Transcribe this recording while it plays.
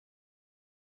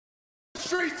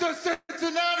streets of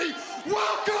Cincinnati,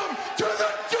 welcome to the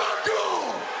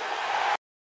jungle!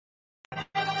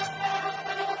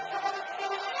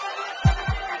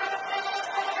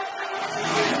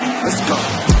 Let's go.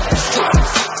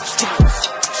 Stripes, stripes,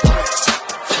 stripes,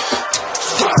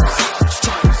 stripes,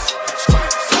 stripes,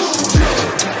 stripes,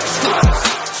 yeah.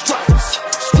 Stripes, stripes,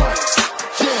 stripes,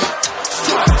 yeah.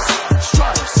 Stripes,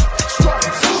 stripes,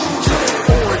 stripes,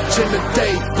 yeah. Orange in the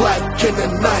day, black in the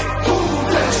night.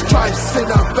 Stripes in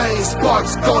our veins,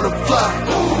 sparks gonna fly.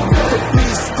 The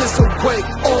beast is awake,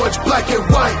 orange, black and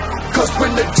white. Cause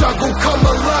when the jungle come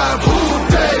alive, who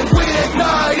day we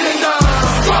ignite and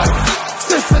stripes.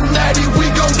 Cincinnati, we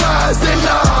gon' rise and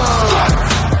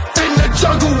in the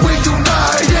jungle we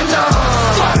unite and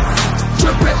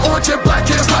drippin' orange and black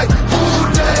and white. All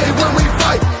day when we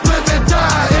fight, live and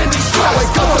die in these stripes.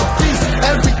 Wake up the beast,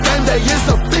 every day is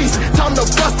a feast. Time to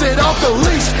bust it off the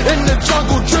leash. In the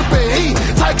jungle drippin' heat,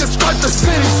 tigers strike the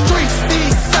city streets.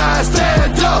 East side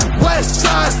stand up, west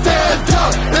side stand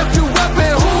up. If you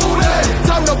rappin' who that,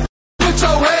 time to put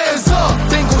your hands up.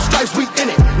 Bingo stripes, we in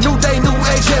it. New day, new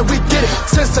age, yeah, we get it.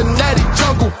 Cincinnati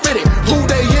jungle fitted. Who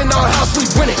they in our house, we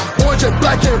win it. Orange and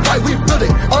black and white, we build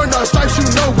it. Earn our stripes, you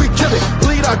know we kill it.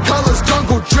 Bleed our colors,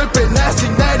 jungle dripping.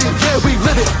 Nasty, natty, yeah, we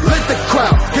lit it. Lit the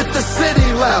crowd, get the city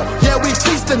loud. Yeah, we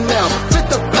feasting now. Fit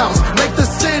the pounce, make the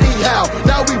city howl.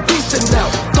 Now we beastin' now.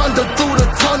 Thunder through the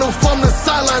tunnel, from the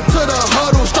sideline to the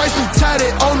huddle. Stripes we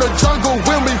tatted on the jungle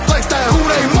when we flex that who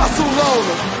they muscle on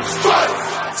them. Stripes,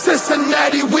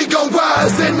 Cincinnati, we gon'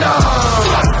 rise and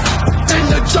in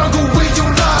the jungle we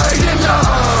unite and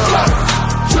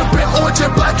drippin' orange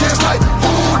and black and white.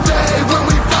 All day when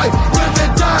we fight, live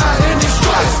and die in these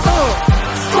stripes.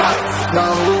 Stripes.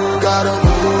 Now who gotta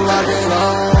move like it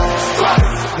on?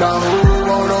 Stripes. Now who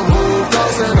wanna move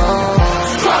crossing on?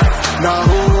 Stripes. Now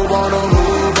who wanna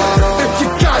move on? If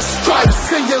you got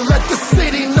stripes and you let the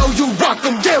city know you rock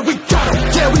 'em, yeah we got 'em,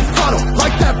 yeah we fought 'em.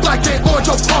 Like that black and orange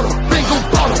upon 'em, bingo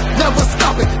bottle, never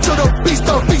stop it till the beast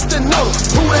on feastin' on 'em.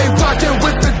 Who they rockin'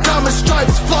 with the diamond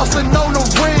stripes, flossin' on the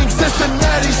ring.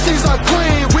 Cincinnati, she's our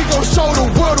queen, we gon' show the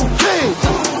world who king.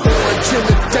 Orange in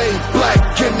the day, black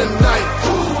in the night.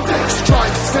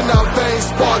 Stripes in our veins,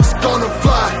 sparks gonna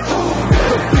fly.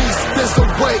 The beast is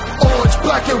awake, orange,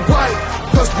 black and white.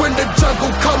 Cause when the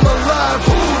jungle come alive,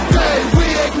 who day we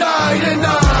ignite and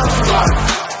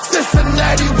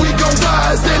Cincinnati, we gon'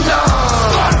 rise and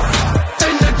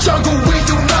in the jungle we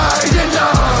unite and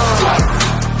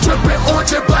drippin'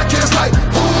 orange and black and white.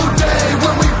 All day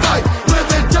when we fight,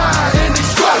 live and die in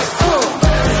these stripes.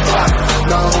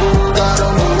 Now who gotta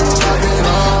move like it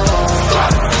on?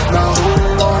 Now who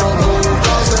wanna move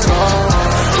crossing on?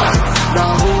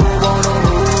 Now who wanna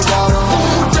move on?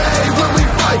 All day when we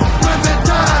fight, live and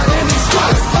die in these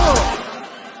stripes.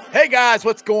 Hey guys,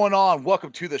 what's going on?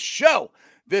 Welcome to the show.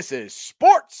 This is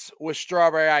Sports with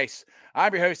Strawberry Ice.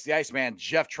 I'm your host, the Iceman,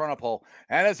 Jeff Trunapole.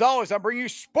 And as always, I'm bringing you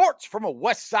sports from a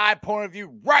West Side point of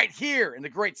view right here in the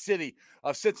great city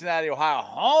of Cincinnati, Ohio,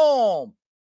 home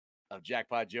of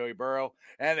Jackpot Joey Burrow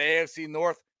and the AFC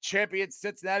North champion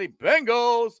Cincinnati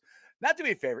Bengals. Now, do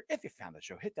me a favor, if you found the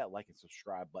show, hit that like and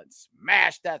subscribe button.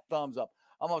 Smash that thumbs up.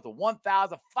 I'm up to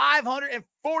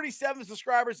 1,547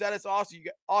 subscribers. That is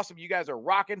awesome. You guys are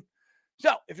rocking.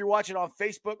 So if you're watching on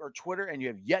Facebook or Twitter and you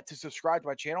have yet to subscribe to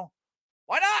my channel,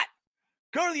 why not?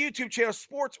 Go to the YouTube channel,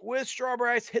 Sports with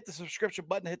Strawberry Ice. Hit the subscription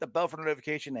button, hit the bell for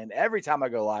notification, and every time I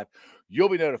go live, you'll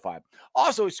be notified.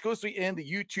 Also, exclusively in the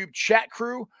YouTube chat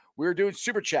crew, we're doing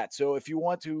Super Chat. So if you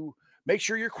want to make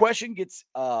sure your question gets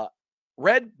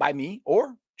read by me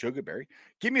or Joe Goodberry,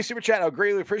 give me a Super Chat. I would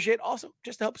greatly appreciate it. Also,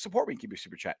 just to help support me, give me a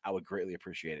Super Chat. I would greatly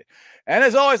appreciate it. And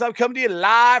as always, I'm coming to you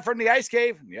live from the Ice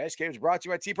Cave. The Ice Cave is brought to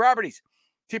you by T Properties.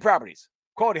 T Properties,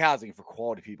 quality housing for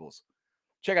quality peoples.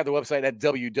 Check out the website at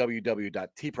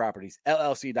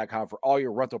www.tpropertiesllc.com for all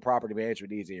your rental property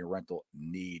management needs and your rental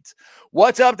needs.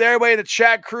 What's up to everybody in the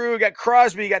chat crew? You got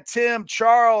Crosby, you got Tim,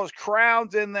 Charles,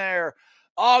 Crowns in there,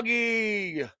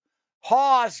 Augie,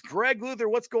 Haas, Greg Luther.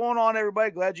 What's going on,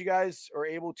 everybody? Glad you guys are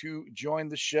able to join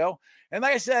the show. And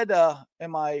like I said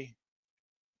in my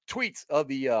tweets of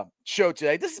the show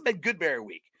today, this has been Goodberry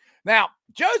week. Now,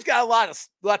 Joe's got a lot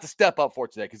to step up for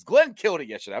today because Glenn killed it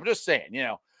yesterday. I'm just saying,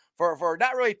 for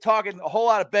not really talking a whole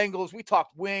lot of Bengals. We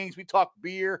talked wings. We talked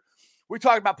beer. We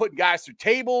talked about putting guys through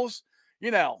tables.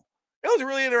 It was a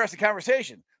really interesting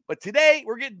conversation. But today,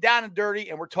 we're getting down and dirty,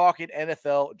 and we're talking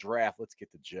NFL draft. Let's get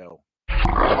to Joe.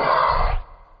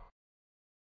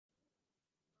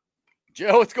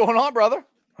 Joe, what's going on, brother?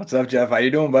 What's up, Jeff? How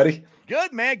you doing, buddy?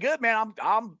 Good, man. Good, man.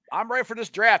 I'm ready for this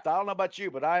draft. I don't know about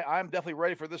you, but I'm definitely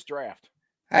ready for this draft.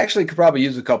 I actually could probably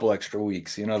use a couple extra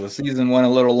weeks. The season went a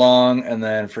little long, and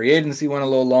then free agency went a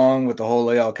little long with the whole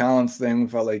La'el Collins thing.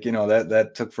 Felt like,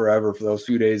 that took forever for those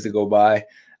few days to go by.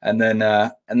 And then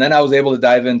I was able to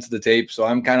dive into the tape. So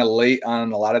I'm kind of late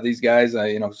on a lot of these guys.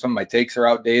 Some of my takes are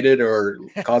outdated or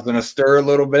causing a stir a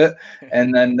little bit.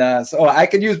 And then so I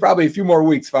could use probably a few more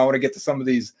weeks if I want to get to some of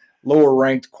these lower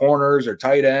ranked corners or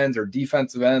tight ends or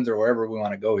defensive ends or wherever we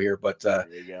want to go here. But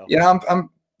I'm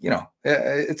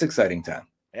it's exciting time.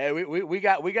 Hey, we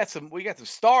got some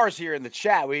stars here in the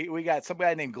chat. We got some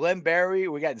guy named Glenn Berry.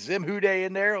 We got Zim Hude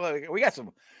in there. We got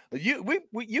some. You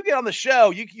get on the show.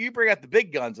 You bring out the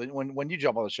big guns when you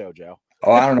jump on the show, Joe.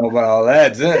 Oh, I don't know about all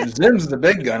that. Zim's the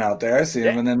big gun out there. I see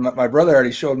him. And then my brother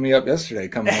already showed me up yesterday,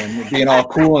 coming in, being all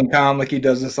cool and calm like he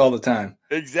does this all the time.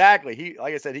 Exactly.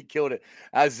 Like I said, he killed it.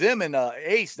 Zim and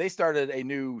Ace, they started a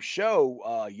new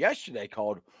show yesterday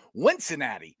called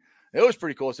Wincinnati. It was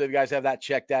pretty cool. So if you guys have that,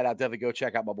 check that out. Definitely go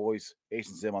check out my boys Ace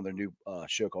and Zim on their new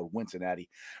show called Wincinnati.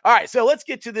 All right, so let's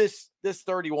get to this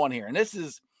 31 here, and this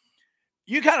is,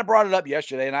 you kind of brought it up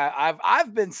yesterday, and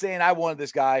I've been saying I wanted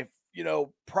this guy.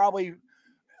 Probably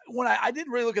when I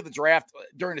didn't really look at the draft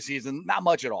during the season, not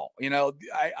much at all.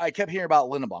 I kept hearing about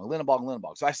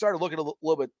Linderbaum. So I started looking a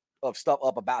little bit of stuff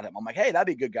up about him. I'm like, hey, that'd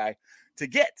be a good guy to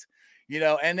get.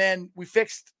 And then we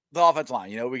fixed the offensive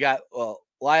line. We got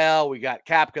La'el, we got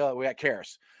Kapka, we got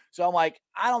Karras. So I'm like,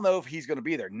 I don't know if he's going to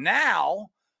be there. Now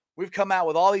we've come out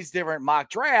with all these different mock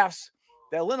drafts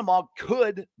that Linderbaum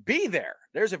could be there.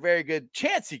 There's a very good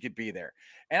chance he could be there.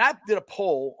 And I did a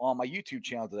poll on my YouTube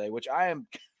channel today, which I am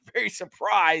very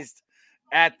surprised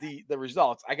at the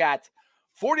results. I got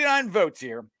 49 votes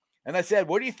here. And I said,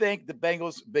 what do you think the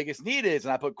Bengals' biggest need is?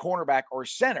 And I put cornerback or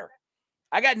center.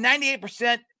 I got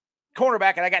 98%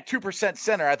 cornerback, and I got 2%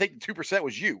 center. I think the 2%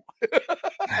 was you.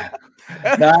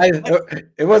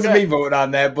 It wasn't me voting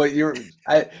on that, but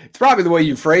it's probably the way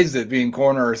you phrased it, being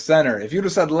corner or center. If you'd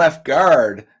have said left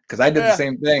guard, because I did the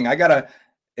same thing,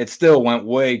 it still went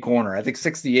way corner. I think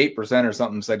 68% or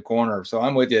something said corner. So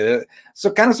I'm with you.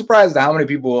 So kind of surprised at how many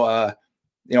people,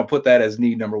 put that as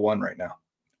need number one right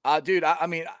now. Dude, I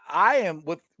am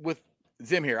with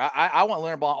Zim here. I want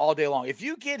Linderbaum all day long. If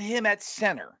you get him at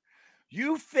center,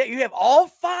 you have all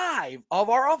 5 of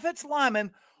our offensive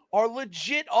linemen are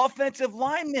legit offensive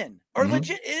linemen, or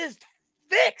legit is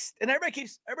fixed. And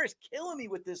everybody's killing me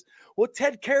with this. Well,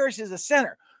 Ted Karras is a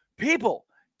center. People,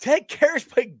 Ted Karras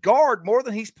played guard more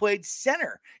than he's played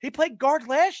center. He played guard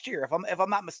last year, if I'm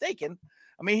not mistaken.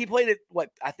 He played it,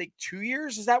 I think 2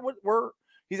 years? Is that what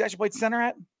he's actually played center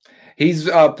at? He's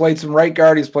played some right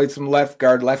guard. He's played some left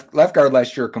guard. Left guard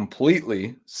last year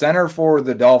completely. Center for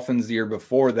the Dolphins the year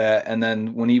before that. And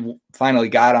then when he finally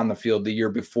got on the field the year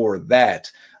before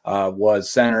that,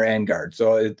 was center and guard.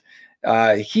 So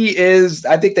he is,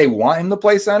 I think they want him to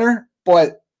play center,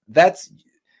 but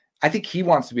I think he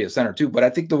wants to be a center too. But I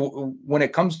think when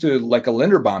it comes to like a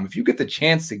Linderbaum, if you get the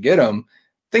chance to get him,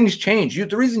 things change.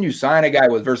 The reason you sign a guy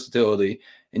with versatility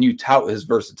and you tout his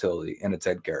versatility in a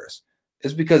Ted Karras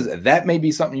is because that may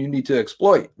be something you need to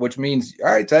exploit, which means,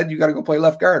 all right, Ted, you got to go play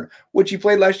left guard, which he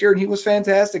played last year, and he was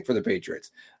fantastic for the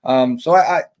Patriots. So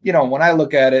I when I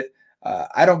look at it,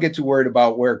 I don't get too worried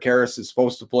about where Karras is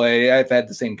supposed to play. I've had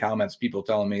the same comments, people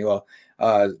telling me, well,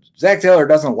 Zach Taylor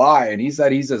doesn't lie, and he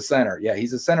said he's a center. Yeah,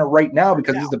 he's a center right now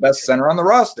because he's the best center on the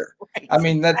roster.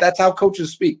 Right. That's how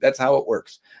coaches speak. That's how it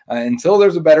works. Until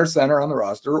there's a better center on the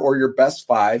roster or your best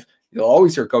 5, you'll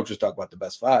always hear coaches talk about the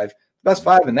best 5. Best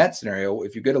 5 in that scenario,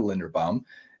 if you get a Linderbaum,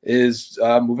 is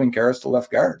moving Karras to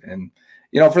left guard. And,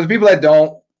 for the people that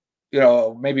don't,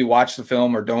 maybe watch the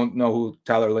film or don't know who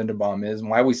Tyler Linderbaum is and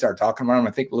why we started talking about him,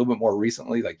 I think a little bit more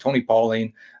recently, like Tony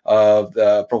Pauling of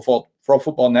the Pro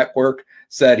Football Network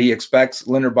said he expects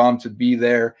Linderbaum to be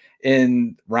there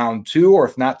in round 2, or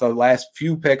if not the last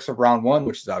few picks of round 1,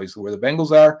 which is obviously where the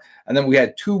Bengals are. And then we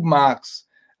had 2 mocks.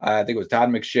 I think it was Todd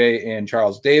McShay and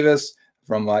Charles Davis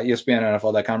from ESPN and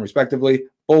NFL.com, respectively.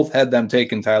 Both had them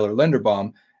taking Tyler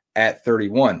Linderbaum at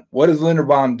 31. What does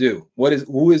Linderbaum do?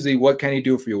 Who is he? What can he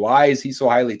do for you? Why is he so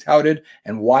highly touted?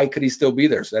 And why could he still be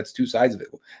there? So that's 2 sides of it.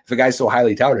 If a guy's so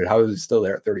highly touted, how is he still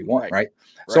there at 31, right?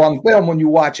 So on film, when you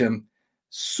watch him,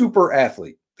 super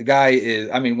athlete. The guy is,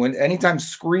 anytime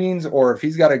screens, or if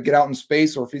he's got to get out in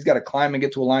space, or if he's got to climb and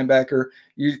get to a linebacker,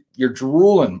 you're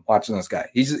drooling watching this guy.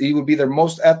 He would be their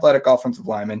most athletic offensive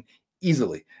lineman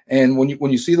easily. And when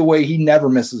you see the way he never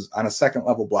misses on a second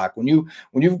level block, when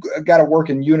you've got to work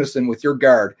in unison with your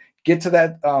guard, get to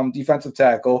that defensive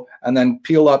tackle and then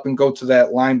peel up and go to that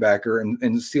linebacker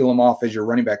and seal him off as your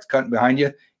running back's cutting behind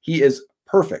you, he is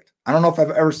perfect. I don't know if I've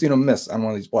ever seen him miss on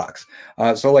one of these blocks.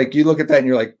 So like you look at that and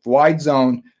you're like, wide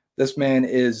zone, This man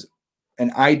is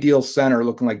an ideal center,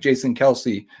 looking like Jason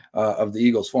Kelsey of the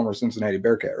Eagles, former Cincinnati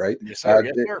Bearcat, right? Yes, sir.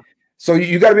 Yes, sir. So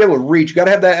you got to be able to reach. You got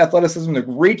to have that athleticism to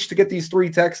reach to get these three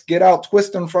techs, get out,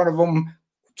 twist in front of them,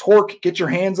 torque, get your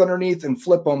hands underneath and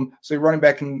flip them so your running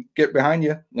back can get behind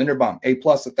you. Linderbaum, A+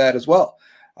 at that as well.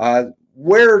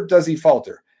 Where does he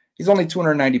falter? He's only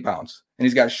 290 pounds, and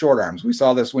he's got short arms. We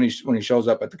saw this when he shows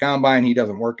up at the combine. He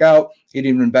doesn't work out. He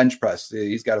didn't even bench press.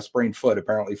 He's got a sprained foot,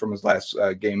 apparently, from his last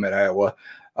game at Iowa.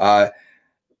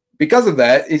 Because of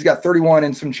that, he's got 31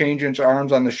 and some change inch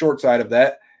arms on the short side of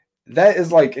that. That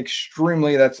is like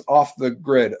extremely, that's off the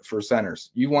grid for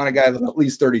centers. You want a guy with at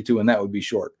least 32, and that would be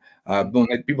short. When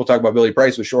people talk about Billy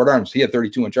Price with short arms, he had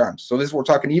 32-inch arms. So we're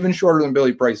talking even shorter than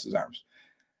Billy Price's arms.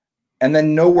 And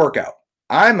then no workout.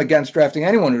 I'm against drafting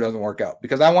anyone who doesn't work out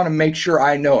because I want to make sure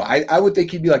I know. I would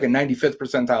think he'd be like a 95th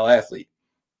percentile athlete.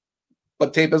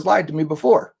 But tape has lied to me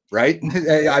before, right?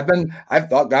 I've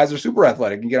thought guys are super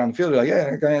athletic and get on the field. Like,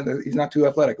 yeah, he's not too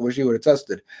athletic. I wish he would have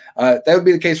tested. That would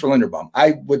be the case for Linderbaum.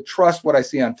 I would trust what I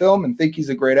see on film and think he's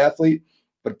a great athlete,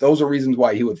 but those are reasons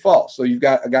why he would fall. So you've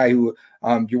got a guy who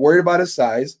you're worried about his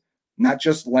size, not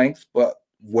just length, but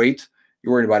weight.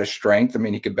 You're worried about his strength. I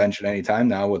mean, he could bench at any time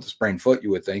now with a sprained foot,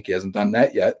 you would think. He hasn't done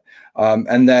that yet.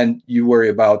 And then you worry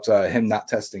about him not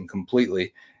testing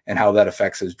completely and how that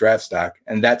affects his draft stock.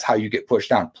 And that's how you get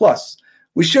pushed down. Plus,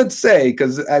 we should say,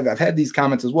 because I've had these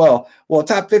comments as well, a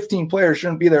top 15 player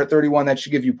shouldn't be there at 31. That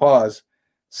should give you pause.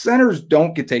 Centers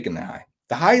don't get taken that high.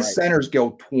 The highest centers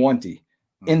go 20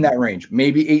 in that range,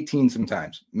 maybe 18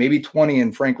 sometimes, maybe 20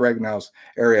 in Frank Ragnow's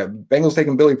area. Bengals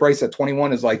taking Billy Price at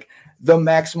 21 is like the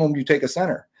maximum you take a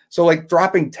center. So like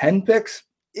dropping 10 picks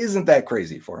isn't that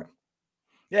crazy for him.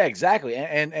 Yeah, exactly.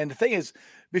 And the thing is,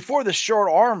 before the short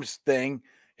arms thing,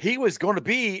 he was going to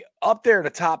be up there in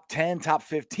the top 10, top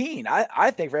 15.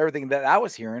 I think for everything that I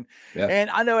was hearing. Yeah.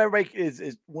 And I know everybody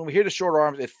is when we hear the short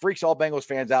arms, it freaks all Bengals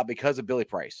fans out because of Billy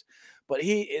Price. But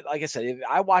like I said,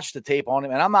 I watched the tape on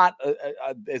him, and I'm not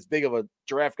as big of a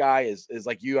giraffe guy as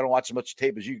like you. I don't watch as much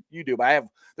tape as you do, but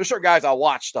there's certain guys I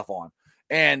watch stuff on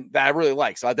and that I really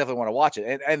like. So I definitely want to watch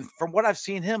it. And from what I've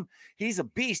seen him, he's a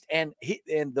beast. And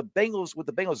the Bengals with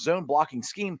the Bengals zone blocking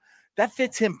scheme, that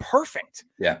fits him perfect.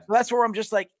 Yeah. So that's where I'm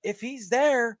just like, if he's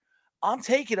there, I'm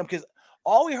taking him because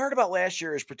all we heard about last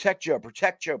year is protect Joe,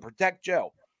 protect Joe, protect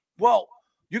Joe. Well,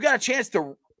 you got a chance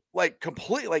to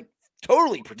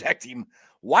totally protect him.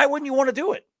 Why wouldn't you want to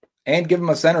do it? And give him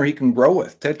a center he can grow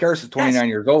with. Ted Karras is 29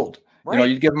 years old. Right.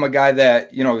 You'd give him a guy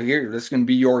that, here, this is going to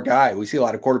be your guy. We see a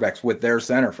lot of quarterbacks with their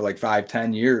center for like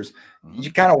 5-10 years. Mm-hmm.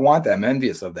 You kind of want that. I'm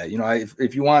envious of that.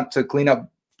 If you want to clean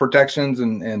up protections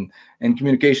and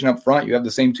communication up front, you have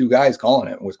the same two guys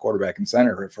calling it with quarterback and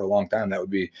center for a long time. That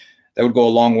would go a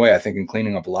long way, I think, in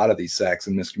cleaning up a lot of these sacks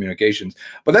and miscommunications.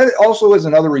 But that also is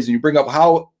another reason you bring up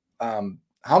how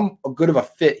good of a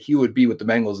fit he would be with the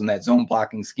Bengals in that zone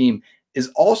blocking scheme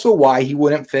is also why he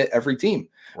wouldn't fit every team.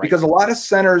 Right. Because a lot of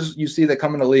centers you see that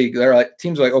come in the league, they're like,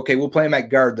 teams are like, okay, we'll play him at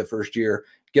guard the first year,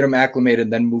 get him acclimated,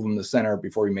 then move him to center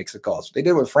before he makes the calls. So they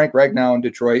did with Frank Ragnow in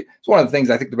Detroit. It's one of the things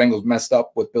I think the Bengals messed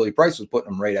up with Billy Price was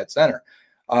putting him right at center.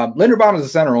 Linderbaum is a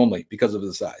center only because of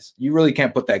the size. You really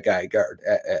can't put that guy at guard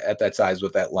at that size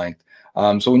with that length.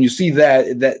 So when you see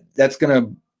that's going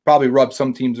to probably rub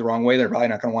some teams the wrong way. They're probably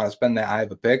not going to want to spend that high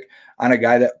of a pick on a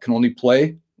guy that can only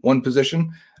play one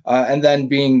position. And then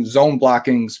being zone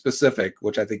blocking specific,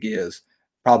 which I think he is,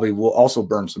 probably will also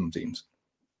burn some teams.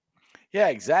 Yeah,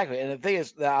 exactly. And the thing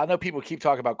is, I know people keep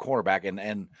talking about cornerback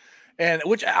and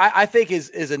which I think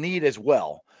is a need as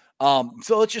well.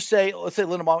 So let's say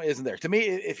Linderbaum isn't there. To me,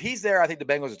 if he's there, I think the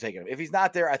Bengals are taking him. If he's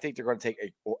not there, I think they're going to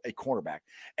take a cornerback.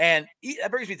 And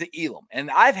that brings me to Elam. And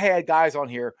I've had guys on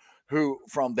here who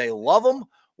they love him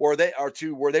where they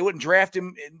wouldn't draft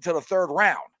him until the third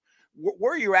round.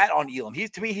 Where are you at on Elam? He's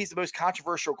the most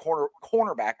controversial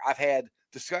cornerback I've had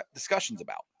discussions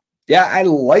about. Yeah, I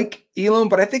like Elam,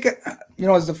 but I think,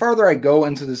 as the farther I go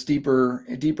into this deeper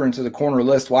into the corner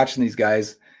list, watching these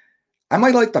guys, I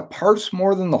might like the parts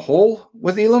more than the whole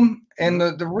with Elam. And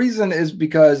the reason is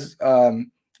because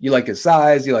you like his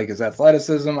size, you like his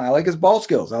athleticism. I like his ball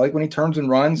skills. I like when he turns and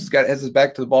runs, has his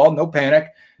back to the ball, no panic,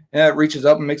 and reaches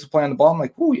up and makes a play on the ball. I'm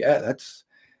like, oh yeah, that's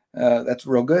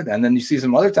real good. And then you see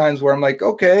some other times where I'm like,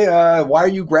 okay, why are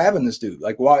you grabbing this dude?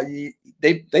 Like, why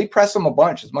they press him a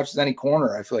bunch as much as any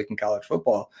corner, I feel like, in college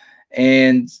football.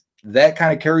 And that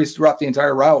kind of carries throughout the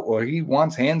entire route where he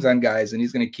wants hands on guys and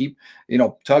he's going to keep,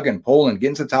 tugging, pulling,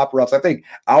 getting to the top routes. I think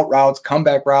out routes,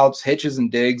 comeback routes, hitches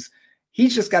and digs.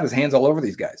 He's just got his hands all over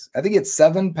these guys. I think it's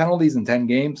 7 penalties in 10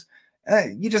 games.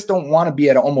 You just don't want to be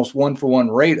at an almost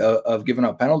 1-for-1 rate of giving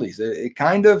up penalties. It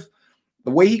kind of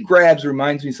The way he grabs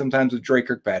reminds me sometimes of Drake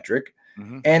Kirkpatrick.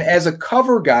 Mm-hmm. And as a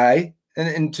cover guy,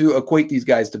 and to equate these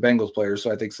guys to Bengals players,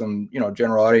 so I think some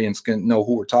general audience can know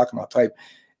who we're talking about. Type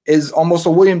is almost a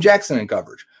William Jackson in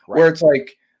coverage, where it's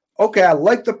like, okay, I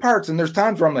like the parts, and there's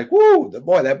times where I'm like, whoa,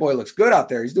 that boy looks good out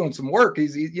there. He's doing some work.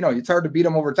 It's hard to beat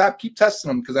him over top. Keep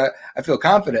testing him because I feel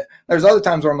confident. There's other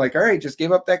times where I'm like, all right, just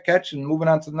gave up that catch and moving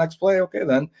on to the next play. Okay,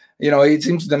 then it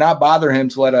seems to not bother him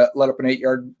to let up an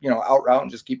 8-yard out route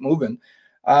and just keep moving.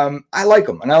 I like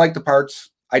him, and I like the parts.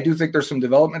 I do think there's some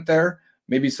development there.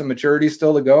 Maybe some maturity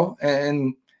still to go,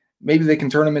 and maybe they can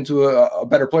turn him into a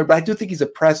better player. But I do think he's a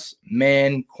press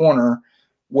man corner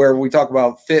where we talk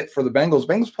about fit for the Bengals.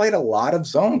 Bengals played a lot of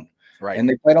zone, right? And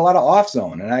they played a lot of off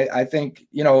zone. And I think,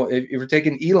 if you're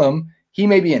taking Elam, he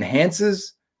maybe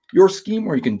enhances your scheme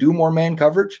where you can do more man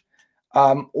coverage,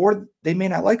 or they may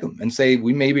not like him and say,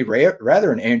 we may be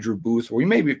rather an Andrew Booth, or we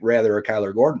may be rather a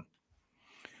Kyler Gordon.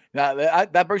 Now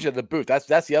that brings you to the Booth.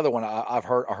 That's the other one I've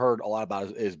heard a lot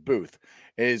about is Booth.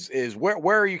 Is where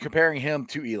are you comparing him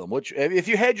to Elam? Which, if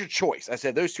you had your choice, I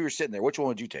said those two are sitting there. Which one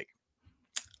would you take?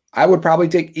 I would probably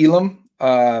take Elam.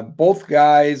 Both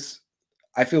guys,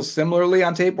 I feel similarly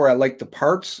on tape where I like the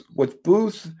parts. With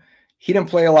Booth, he didn't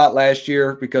play a lot last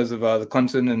year because of the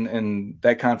Clemson and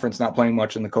that conference not playing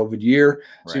much in the COVID year.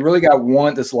 So he really got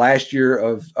this last year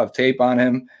of tape on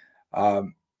him.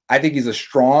 I think he's a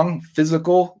strong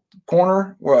physical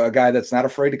corner, or a guy that's not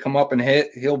afraid to come up and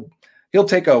hit. He'll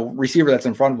take a receiver that's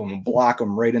in front of him and block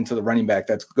him right into the running back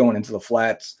that's going into the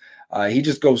flats. He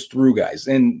just goes through guys,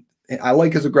 and I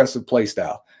like his aggressive play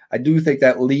style. I do think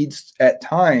that leads at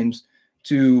times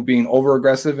to being over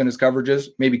aggressive in his coverages,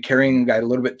 maybe carrying a guy a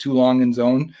little bit too long in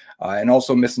zone, and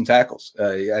also missing tackles.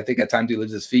 I think at times he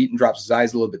lifts his feet and drops his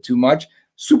eyes a little bit too much.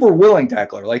 Super willing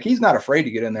tackler. Like, he's not afraid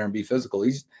to get in there and be physical.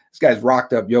 This guy's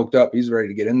rocked up, yoked up. He's ready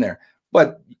to get in there.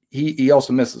 But he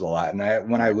also misses a lot. And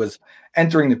when I was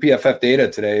entering the PFF data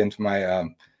today into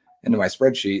my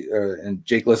spreadsheet, and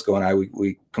Jake Lisco and I,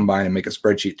 we combine and make a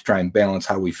spreadsheet to try and balance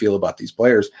how we feel about these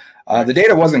players. The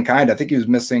data wasn't kind. I think he was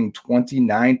missing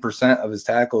 29% of his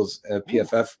tackles at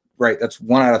PFF. Right. That's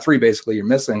 1 out of 3, basically, you're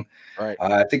missing. Right.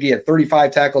 I think he had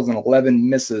 35 tackles and 11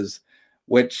 misses,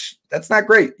 which that's not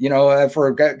great, for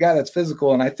a guy that's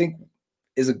physical. And I think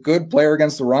is a good player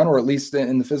against the run, or at least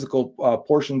in the physical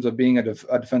portions of being a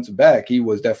defensive back. He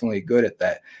was definitely good at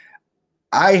that.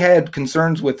 I had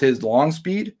concerns with his long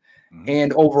speed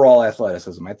and overall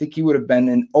athleticism. I think he would have been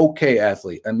an okay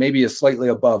athlete and maybe a slightly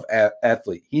above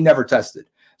athlete. He never tested.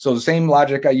 So the same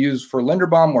logic I use for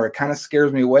Linderbaum, where it kind of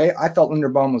scares me away, I thought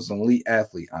Linderbaum was an elite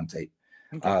athlete on tape.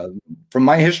 Okay. From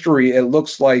my history, it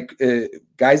looks like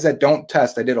guys that don't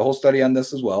test, I did a whole study on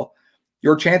this as well,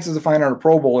 your chances of finding a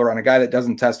Pro Bowler on a guy that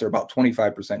doesn't test are about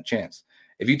 25% chance.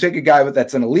 If you take a guy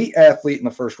that's an elite athlete in the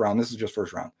first round, this is just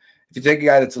first round. If you take a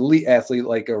guy that's an elite athlete,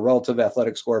 like a relative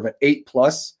athletic score of an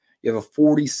 8+, you have a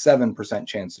 47%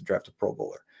 chance to draft a Pro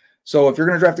Bowler. So if you're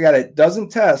going to draft a guy that doesn't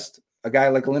test, a guy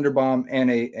like a Linderbaum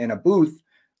and a Booth,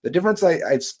 the difference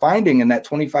I'm finding in that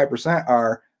 25%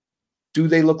 are, do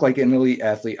they look like an elite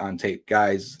athlete on tape?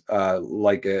 Guys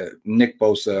like a Nick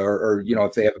Bosa, or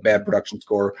if they have a bad production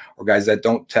score, or guys that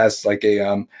don't test, like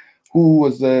who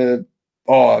was the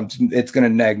it's going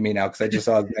to nag me now because I just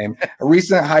saw his name. A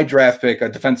recent high draft pick, a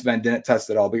defensive end, didn't test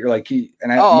at all, but you're like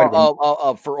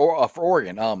for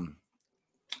Oregon.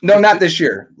 No, not this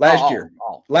year. Last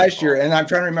year. And I'm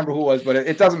trying to remember who it was, but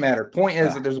it doesn't matter. Point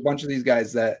is that there's a bunch of these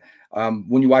guys that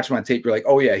when you watch him on tape, you're like,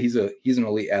 oh yeah, he's an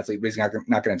elite athlete, but he's not going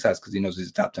to test because he knows he's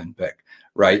a top 10 pick.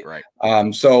 Right.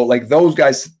 So like those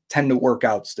guys tend to work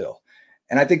out still.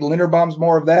 And I think Linderbaum's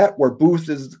more of that, where Booth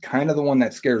is kind of the one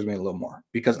that scares me a little more,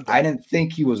 because I didn't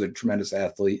think he was a tremendous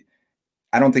athlete.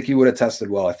 I don't think he would have tested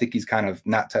well. I think he's kind of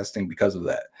not testing because of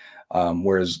that.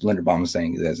 Whereas Linderbaum is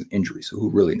saying he has an injury, so who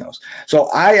really knows? So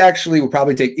I actually would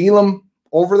probably take Elam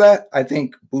over that. I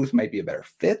think Booth might be a better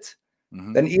fit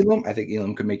than Elam. I think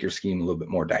Elam could make your scheme a little bit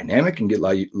more dynamic and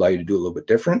allow you to do a little bit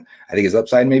different. I think his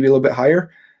upside may be a little bit higher.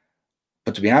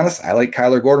 But to be honest, I like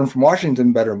Kyler Gordon from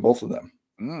Washington better than both of them.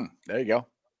 There you go.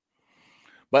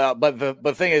 But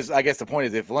the thing is, I guess the point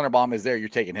is, if Linderbaum is there, you're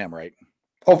taking him, right?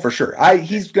 Oh, for sure.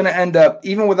 He's going to end up,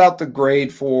 even without the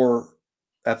grade for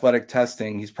athletic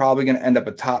testing, he's probably going to end up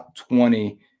a top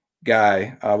 20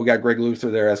 guy. We got Greg Luther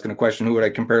there asking a question, who would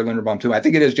I compare Linderbaum to? I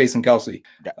think it is Jason Kelce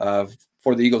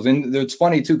for the Eagles. And it's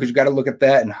funny, too, because you got to look at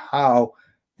that and how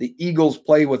the Eagles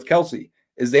play with Kelce,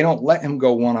 is they don't let him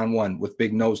go one-on-one with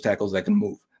big nose tackles that can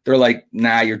move. They're like,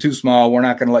 nah, you're too small. We're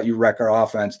not going to let you wreck our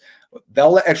offense.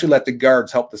 They'll actually let the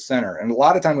guards help the center. And a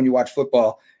lot of time when you watch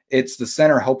football, it's the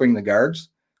center helping the guards.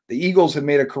 The Eagles have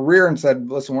made a career and said,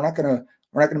 listen, we're not going to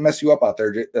We're not going to mess you up out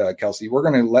there, Kelsey. We're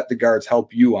going to let the guards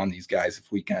help you on these guys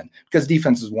if we can, because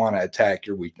defenses want to attack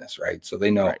your weakness, right? So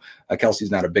they know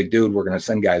Kelsey's not a big dude. We're going to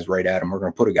send guys right at him. We're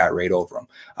going to put a guy right over him.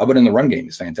 But in the run game,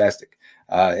 he's fantastic.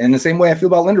 In the same way I feel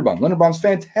about Linderbaum. Linderbaum's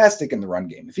fantastic in the run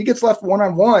game. If he gets left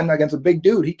one-on-one against a big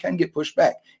dude, he can get pushed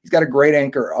back. He's got a great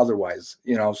anchor otherwise,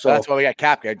 So that's why we got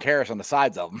Kapka and Karras on the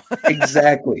sides of them.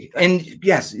 Exactly. And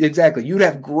yes, exactly. You'd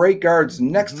have great guards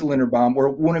next to Linderbaum where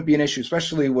it wouldn't be an issue,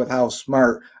 especially with how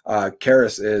smart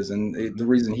Karras is. And the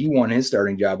reason he won his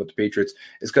starting job with the Patriots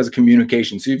is because of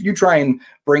communication. So if you try and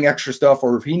bring extra stuff,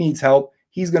 or if he needs help,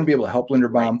 he's going to be able to help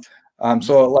Linderbaum.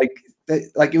 So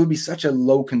it would be such a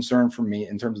low concern for me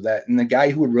in terms of that. And the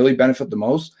guy who would really benefit the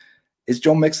most is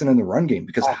Joe Mixon in the run game,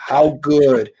 because how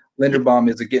good Linderbaum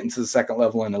is at getting to the second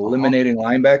level and eliminating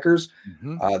linebackers.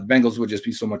 The Bengals would just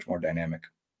be so much more dynamic.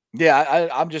 Yeah,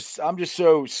 I'm just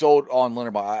so sold on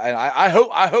Linderbaum.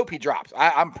 I hope he drops.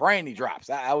 I'm praying he drops.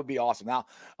 That would be awesome. Now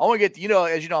I want to get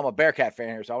as you know, I'm a Bearcat fan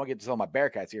here, so I want to get to some of my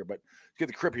Bearcats here. But let's get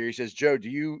the Crip here. He says, Joe, do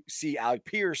you see Alec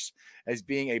Pierce as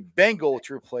being a Bengal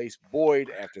to replace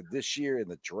Boyd after this year in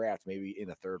the draft, maybe in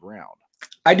the third round?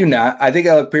 I do not. I think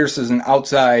Alec Pierce is an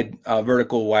outside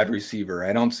vertical wide receiver.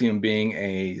 I don't see him being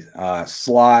a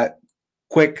slot,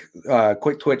 quick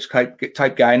twitch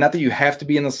type guy. Not that you have to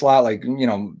be in the slot.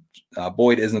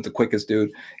 Boyd isn't the quickest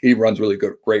dude. He runs really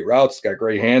great routes. Got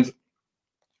great hands.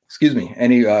 Excuse me.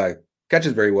 And he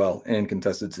catches very well in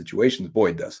contested situations.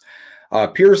 Boyd does.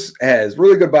 Pierce has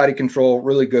really good body control,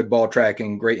 really good ball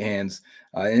tracking, great hands.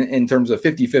 In terms of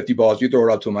 50-50 balls, you throw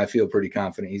it up to him, I feel pretty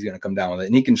confident he's going to come down with it,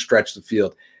 and he can stretch the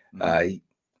field.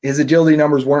 His agility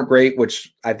numbers weren't great,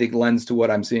 which I think lends to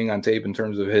what I'm seeing on tape in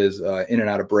terms of his in and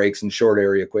out of breaks and short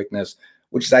area quickness,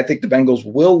 which is, I think the Bengals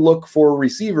will look for a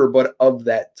receiver, but of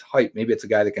that type. Maybe it's a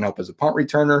guy that can help as a punt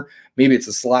returner. Maybe it's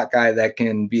a slot guy that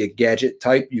can be a gadget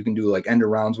type. You can do like end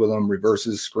arounds with him,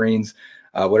 reverses, screens,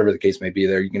 whatever the case may be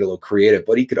there. You can get a little creative,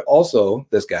 but he could also,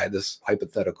 this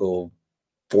hypothetical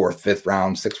 4th, 5th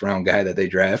round, 6th round guy that they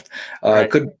draft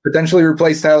could potentially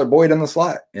replace Tyler Boyd on the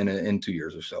slot in 2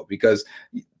 years or so, because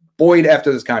Boyd,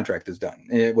 after this contract is done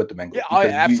with the Bengals. Yeah,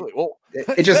 absolutely.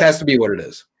 It just has to be what it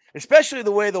is. Especially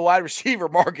the way the wide receiver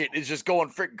market is just going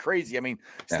freaking crazy. I mean,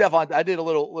 Stephon, I did a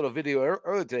little video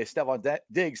earlier today. Stephon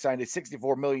Diggs signed a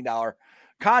 $64 million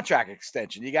contract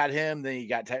extension. You got him, then you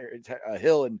got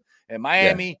Hill in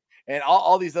Miami, and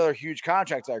all these other huge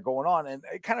contracts that are going on. And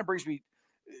it kind of brings me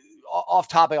off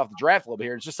topic, off the draft a little bit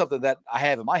here. It's just something that I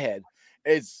have in my head.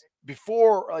 Is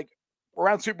before, like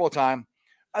around Super Bowl time,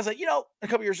 I was like, in a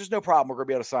couple years, there's no problem. We're going to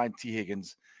be able to sign T.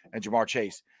 Higgins and Jamar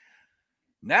Chase.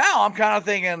 Now I'm kind of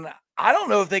thinking, I don't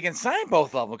know if they can sign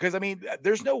both of them, because, I mean,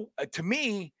 there's no – to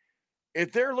me,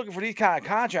 if they're looking for these kind of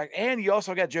contract, and you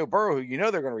also got Joe Burrow, who they're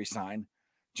going to re-sign,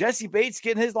 Jesse Bates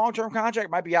getting his long-term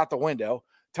contract might be out the window.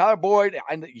 Tyler Boyd,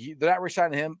 they're not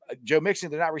re-signing him. Joe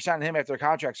Mixon, they're not re-signing him after their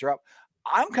contracts are up.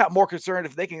 I'm kind of more concerned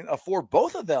if they can afford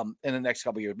both of them in the next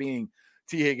couple of years, being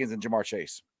T. Higgins and Jamar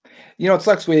Chase. It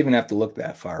sucks we even have to look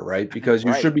that far, right? Because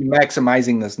you should be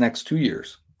maximizing this next 2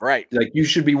 years. Right. Like, you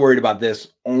should be worried about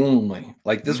this only.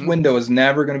 Like, this window is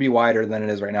never going to be wider than it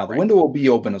is right now. The window will be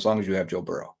open as long as you have Joe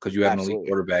Burrow, because you have an elite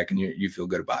quarterback and you feel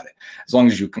good about it. As long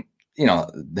as you can,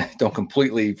 don't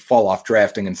completely fall off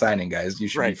drafting and signing guys, you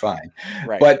should be fine.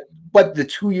 Right. But the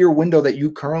 2-year window that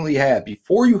you currently have,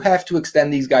 before you have to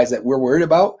extend these guys that we're worried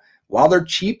about, while they're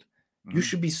cheap, you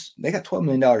should be. They got $12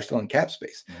 million still in cap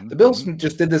space. The Bills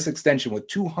just did this extension with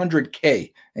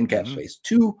 $200K in cap space,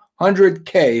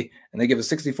 $200K, and they give a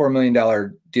 $64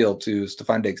 million deal to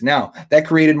Stephon Diggs. Now that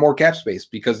created more cap space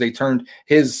because they turned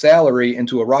his salary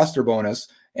into a roster bonus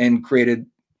and created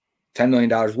 $10 million.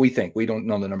 We don't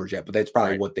know the numbers yet, but that's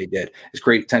probably what they did, is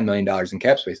create $10 million in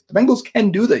cap space. The Bengals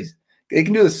can do these. They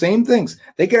can do the same things.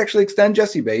 They could actually extend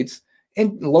Jesse Bates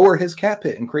and lower his cap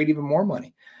hit and create even more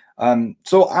money.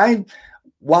 While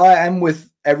I'm with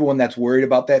everyone that's worried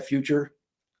about that future,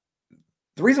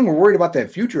 the reason we're worried about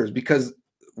that future is because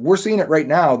we're seeing it right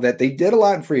now that they did a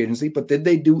lot in free agency, but did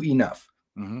they do enough?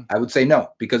 I would say no,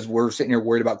 because we're sitting here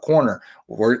worried about corner.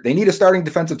 They need a starting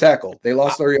defensive tackle. They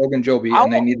lost Larry Ogunjobi,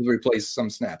 and they need to replace some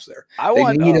snaps there.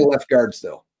 They need a left guard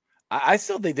still. I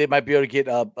still think they might be able to get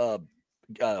crud.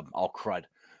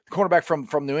 The cornerback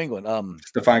from New England.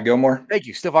 Stephon Gilmore. Thank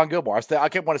you, Stephon Gilmore. I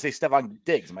kept want to say Stephon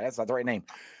Diggs. That's not the right name.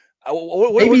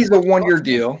 Maybe he's a 1-year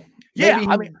deal. Yeah,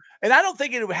 I mean, and I don't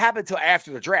think it would happen until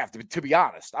after the draft, to be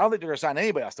honest. I don't think they're going to sign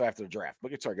anybody else until after the draft.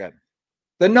 But it's all good.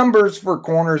 The numbers for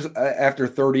corners after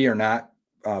 30 are not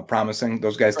promising.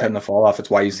 Those guys tend to fall off. It's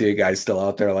why you see a guy still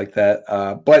out there like that.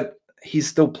 But he's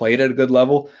still played at a good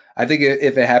level. I think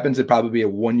if it happens, it'd probably be a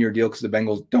 1-year deal because the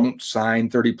Bengals don't sign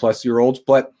 30-plus-year-olds.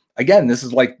 But again, this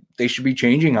is like they should be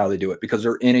changing how they do it because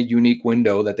they're in a unique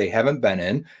window that they haven't been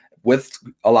in with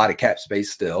a lot of cap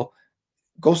space still.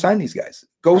 Go sign these guys.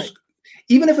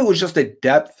 Even if it was just a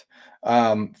depth,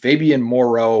 Fabian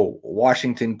Moreau,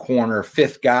 Washington corner,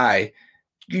 fifth guy,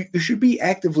 you should be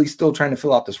actively still trying to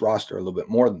fill out this roster a little bit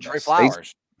more than Trey this.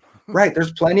 Flowers. Right.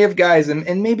 There's plenty of guys,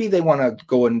 and maybe they want to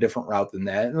go in a different route than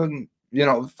that.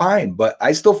 Fine. But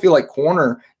I still feel like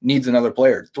corner needs another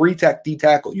player. 3-tech D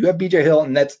tackle. You have BJ Hill,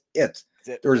 and that's it.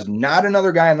 There's not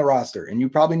another guy on the roster, and you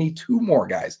probably need 2 more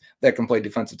guys that can play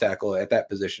defensive tackle at that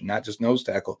position, not just nose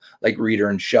tackle like Reeder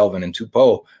and Shelvin and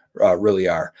Tupou really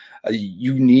are.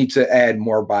 You need to add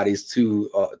more bodies to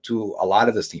a lot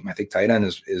of this team. I think tight end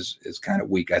is kind of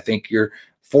weak. I think your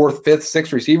 4th, 5th,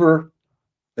 6th receiver,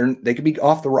 they could be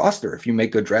off the roster if you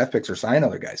make good draft picks or sign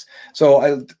other guys.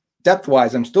 So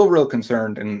depth-wise, I'm still real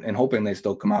concerned and hoping they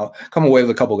still come away with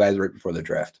a couple guys right before the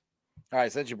draft. All right,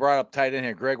 since you brought up tight end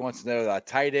here, Greg wants to know the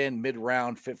tight end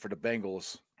mid-round fit for the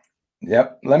Bengals.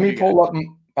 Yep. Let me pull up.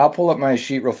 I'll pull up my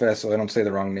sheet real fast so I don't say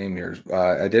the wrong name here.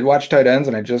 I did watch tight ends,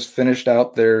 and I just finished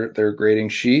out their grading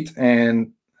sheet,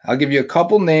 and I'll give you a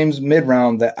couple names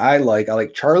mid-round that I like. I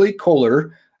like Charlie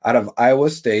Kolar out of Iowa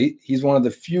State. He's one of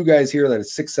the few guys here that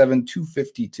is 6'7",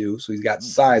 252, so he's got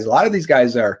size. A lot of these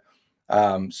guys are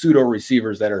pseudo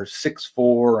receivers that are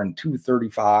 6'4" and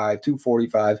 235,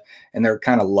 245, and they're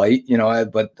kind of light,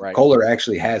 but Kolar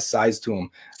actually has size to him.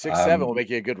 6'7" will make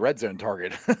you a good red zone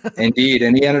target. Indeed.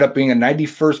 And he ended up being a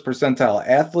 91st percentile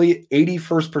athlete,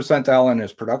 81st percentile in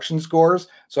his production scores.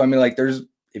 So,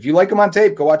 if you like him on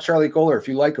tape, go watch Charlie Kolar. If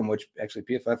you like him, which actually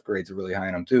PFF grades are really high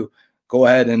on him too, go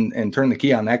ahead and turn the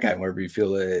key on that guy wherever you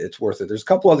feel it's worth it. There's a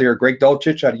couple other here. Greg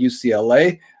Dulcich out of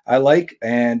UCLA I like,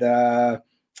 and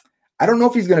I don't know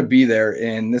if he's going to be there,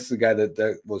 and this is a guy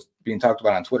that was being talked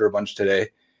about on Twitter a bunch today.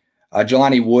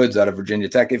 Jelani Woods out of Virginia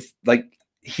Tech.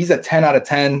 He's a 10 out of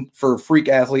 10 for a freak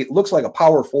athlete. Looks like a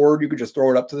power forward. You could just throw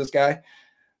it up to this guy.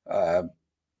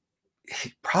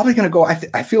 He's probably going to go.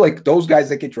 I feel like those guys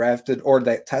that get drafted or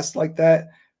that test like that,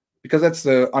 because that's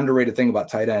the underrated thing about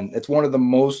tight end. It's one of the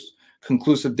most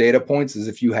conclusive data points is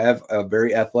if you have a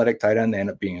very athletic tight end, they end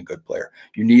up being a good player.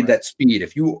 You need that speed.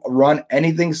 If you run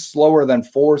anything slower than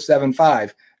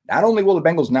 4.75, not only will the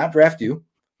Bengals not draft you,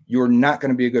 you're not going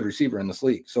to be a good receiver in this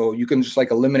league. So you can just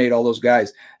eliminate all those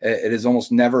guys. It has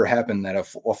almost never happened that a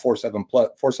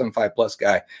 4.75 plus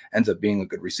guy ends up being a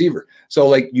good receiver.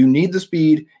 So you need the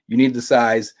speed, you need the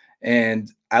size, and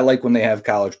I like when they have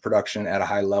college production at a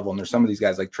high level. And there's some of these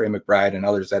guys like Trey McBride and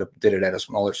others that did it at a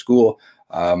smaller school.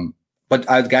 But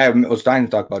the guy I was trying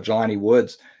to talk about, Jelani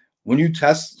Woods, when you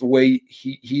test the way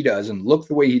he does and look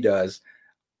the way he does,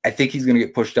 I think he's going to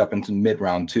get pushed up into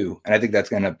mid-round 2, and I think that's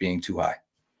going to end up being too high.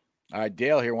 All right,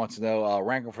 Dale here wants to know,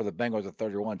 ranking for the Bengals at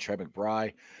 31, Trey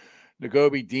McBride,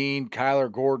 Nakobe Dean, Kyler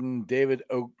Gordon, David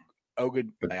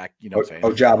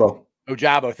Ojabo,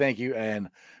 thank you, and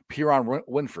Perine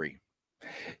Winfrey.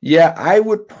 Yeah, I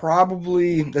would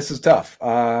probably – this is tough.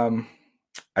 I'd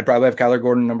probably have Kyler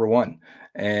Gordon number 1.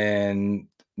 And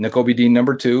Nakobe Dean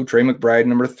number 2, Trey McBride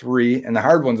number 3, and the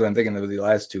hard ones I'm thinking of the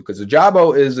last 2 because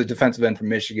Ojabo is a defensive end from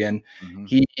Michigan. Mm-hmm.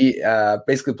 He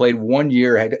basically played 1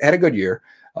 year, had a good year,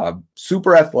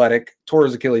 super athletic, tore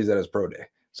his Achilles at his pro day.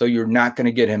 So you're not going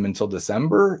to get him until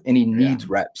December, and he needs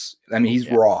reps.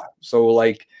 He's raw. So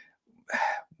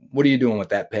what are you doing with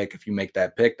that pick? If you make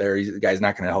that pick there, the guy's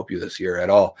not going to help you this year at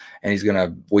all. And he's going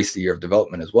to waste a year of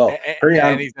development as well.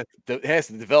 And he has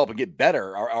to develop and get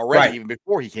better already, even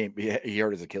before he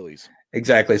hurt his Achilles.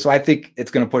 Exactly. So I think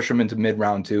it's going to push him into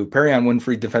mid-round 2. Perine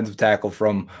Winfrey, defensive tackle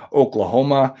from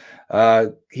Oklahoma.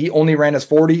 He only ran his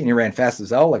 40, and he ran fast as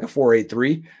hell, like a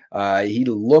 4.83. He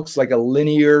looks like a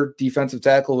linear defensive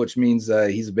tackle, which means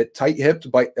he's a bit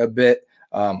tight-hipped, but a bit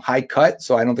high cut,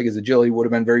 so I don't think his agility would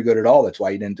have been very good at all. That's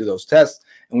why he didn't do those tests.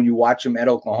 And when you watch him at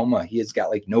Oklahoma, he has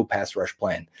got no pass rush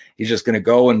plan. He's just going to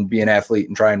go and be an athlete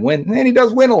and try and win. And he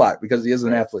does win a lot because he is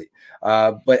an athlete.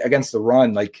 But against the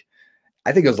run,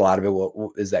 I think it was a lot of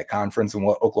it is that conference and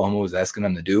what Oklahoma was asking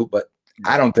him to do. But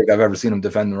I don't think I've ever seen him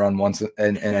defend the run once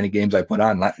in any games I put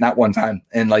on, not one time.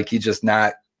 And he's just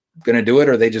not going to do it,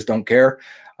 or they just don't care.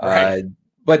 Right.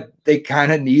 But they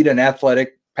kind of need an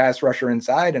athletic pass rusher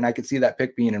inside, and I could see that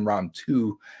pick being in round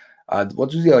 2. What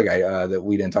was the other guy that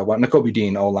we didn't talk about? Nakobe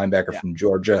Dean, linebacker from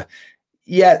Georgia.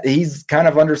 Yeah, he's kind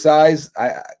of undersized,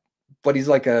 but he's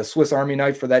like a Swiss Army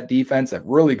knife for that defense, a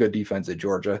really good defense at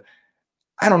Georgia.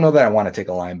 I don't know that I want to take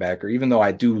a linebacker, even though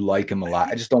I do like him a lot.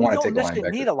 I just don't want to take a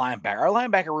linebacker. Need a linebacker. Our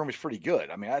linebacker room is pretty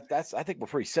good. I mean, I think we're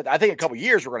pretty set. I think in a couple of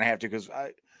years we're going to have to because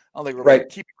I don't think we're going to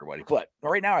keep everybody. But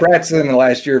right now, Pratt's in the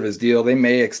last year of his deal. They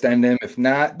may extend him if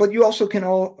not. But you also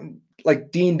can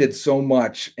like Dean did so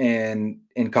much in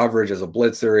coverage as a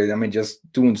blitzer. I mean, just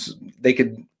they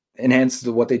could enhance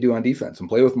what they do on defense and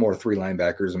play with more 3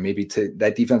 linebackers and maybe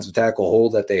that defensive tackle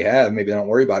hole that they have. Maybe they don't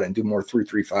worry about it and do more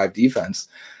 3-3-5 defense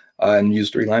and use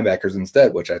 3 linebackers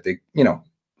instead, which I think,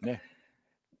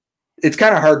 it's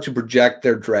kind of hard to project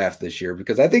their draft this year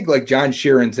because I think like John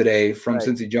Sheeran today from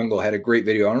Cincy Jungle had a great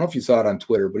video. I don't know if you saw it on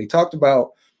Twitter, but he talked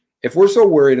about if we're so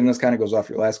worried, and this kind of goes off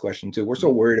your last question too, we're so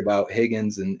worried about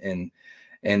Higgins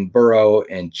and Burrow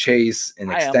and Chase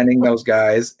and extending those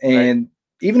guys. And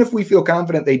even if we feel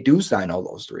confident they do sign all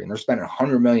those 3 and they're spending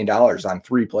 $100 million on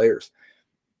 3 players,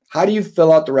 how do you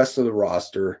fill out the rest of the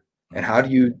roster? And how do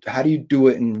you do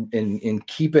it and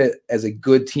keep it as a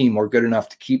good team or good enough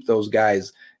to keep those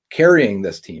guys carrying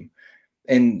this team?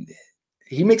 And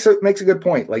he makes a good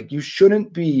point. Like you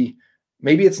shouldn't be,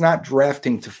 maybe it's not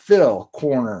drafting to fill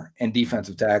corner and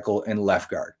defensive tackle and left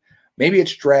guard. Maybe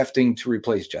it's drafting to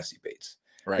replace Jesse Bates.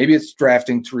 Right. Maybe it's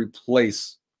drafting to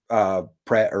replace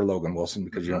Pratt or Logan Wilson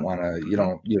because you don't want to,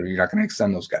 you're not going to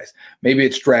extend those guys. Maybe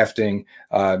it's drafting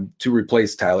to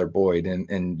replace Tyler Boyd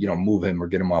and move him or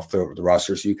get him off the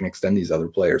roster so you can extend these other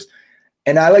players.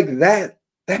 And I like that.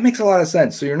 That makes a lot of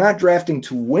sense. So you're not drafting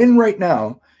to win right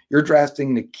now. You're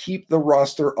drafting to keep the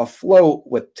roster afloat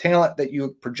with talent that you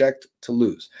project to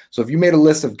lose. So if you made a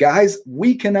list of guys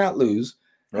we cannot lose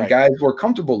and guys we're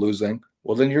comfortable losing,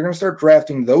 well, then you're going to start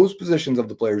drafting those positions of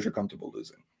the players you're comfortable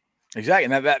losing.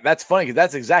 Exactly. And that's funny because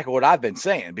that's exactly what I've been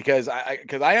saying because I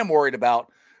am worried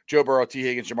about Joe Burrow, T.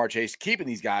 Higgins, Ja'Marr Chase, keeping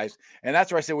these guys. And that's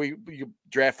where I said we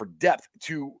draft for depth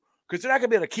because they're not going to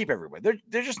be able to keep everybody.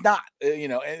 They're just not,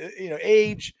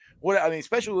 age.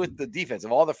 Especially with the defense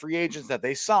of all the free agents that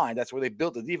they signed, that's where they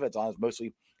built the defense on is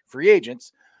mostly free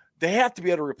agents. They have to be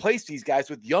able to replace these guys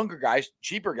with younger guys,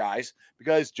 cheaper guys,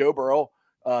 because Joe Burrow,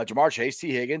 Ja'Marr Chase,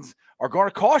 T. Higgins are going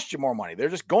to cost you more money. They're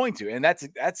just going to, and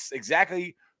that's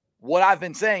exactly what I've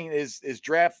been saying is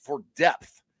draft for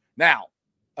depth. Now,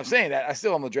 I'm saying that I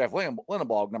still am going to draft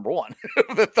Lindenbaugh number 1,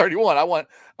 the 31. I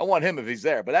want him if he's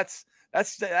there. But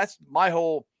that's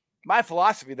my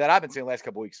philosophy that I've been saying the last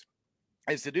couple of weeks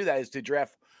is to do that, is to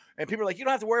draft. And people are like, you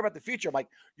don't have to worry about the future. I'm like,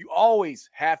 you always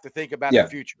have to think about the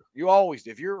future. You always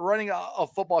do. If you're running a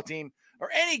football team or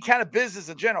any kind of business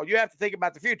in general, you have to think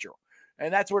about the future.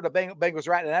 And that's where the Bengals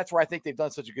are at. And that's where I think they've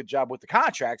done such a good job with the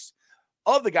contracts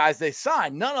of the guys they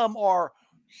signed. None of them are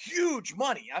huge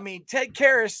money. I mean, Ted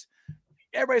Karras,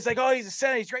 everybody's like, oh, he's a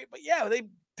center, he's great. But yeah, they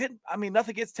didn't. I mean,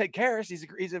 nothing against Ted Karras.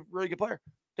 He's a really good player.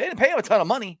 They didn't pay him a ton of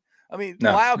money. I mean,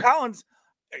 Lyle Collins,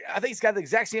 I think he's got the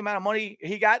exact same amount of money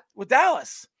he got with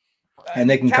Dallas. And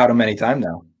they can cut him anytime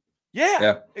now.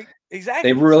 Yeah,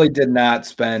 exactly. They really did not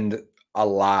spend a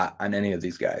lot on any of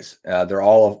these guys. They're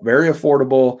all very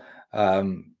affordable.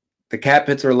 The cap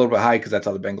hits are a little bit high because that's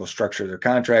how the Bengals structure their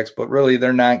contracts, but really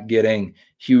they're not getting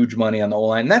huge money on the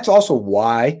O-line. And that's also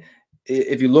why,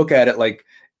 if you look at it like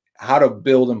how to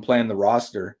build and plan the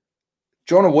roster,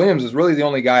 Jonah Williams is really the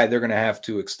only guy they're going to have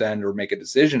to extend or make a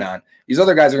decision on. These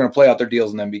other guys are going to play out their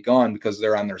deals and then be gone because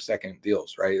they're on their second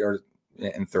deals, right? Or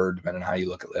in third, depending on how you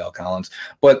look at Lyle Collins.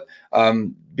 But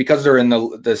because they're in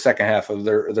the second half of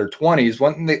their 20s,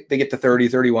 when they get to 30,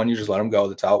 31, you just let them go.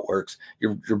 That's how it works.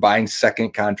 You're buying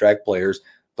second contract players.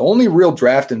 The only real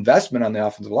draft investment on the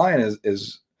offensive line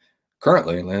is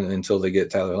currently until they get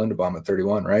Tyler Linderbaum at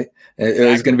 31, right?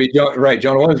 It's going to be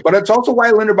Jonah Williams. But it's also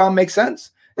why Linderbaum makes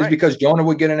sense. Is because Jonah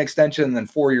would get an extension, and then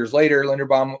 4 years later,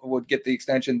 Linderbaum would get the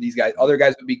extension. These other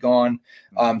guys would be gone.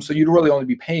 So you'd really only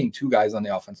be paying 2 guys on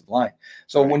the offensive line.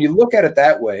 So when you look at it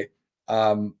that way,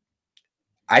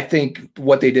 I think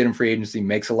what they did in free agency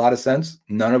makes a lot of sense.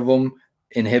 None of them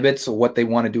inhibits what they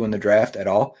want to do in the draft at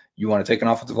all. You want to take an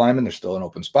offensive lineman, there's still an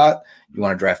open spot. You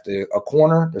want to draft a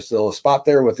corner, there's still a spot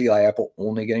there with Eli Apple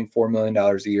only getting $4 million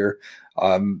a year.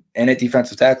 And at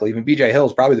defensive tackle, even BJ Hill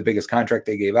is probably the biggest contract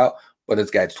they gave out. But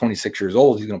this guy's 26 years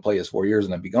old. He's going to play his 4 years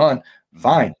and then be gone.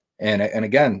 Fine. And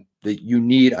again, you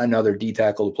need another D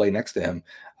tackle to play next to him.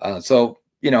 So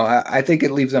I think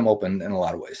it leaves them open in a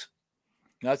lot of ways.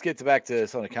 Now let's get back to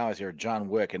some of the comments here. John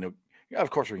Wick, and of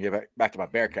course we can get back to my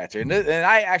Bearcats here. And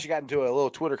I actually got into a little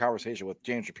Twitter conversation with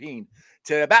James Rapine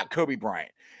today about Kobe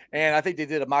Bryant. And I think they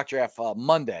did a mock draft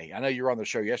Monday. I know you were on the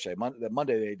show yesterday.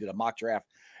 Monday they did a mock draft,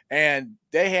 and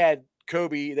they had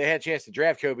Kobe, they had a chance to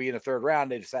draft Kobe in the 3rd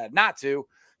round. They decided not to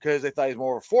because they thought he was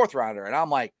more of a 4th rounder. And I'm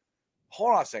like,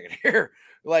 hold on a second here.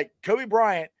 Like Kobe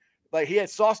Bryant like he had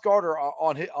Sauce Gardner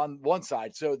on one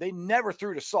side, so they never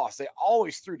threw to Sauce. They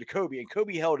always threw to Kobe, and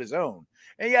Kobe held his own.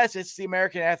 And yes, it's the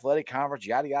American Athletic Conference,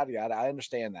 yada yada yada. I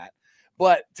understand that,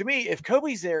 but to me, if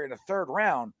Kobe's there in the third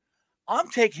round, I'm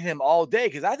taking him all day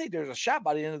because I think there's a shot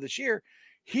by the end of this year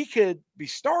he could be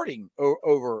starting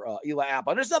over Eli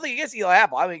Apple. And there's nothing against Eli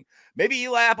Apple. I mean, maybe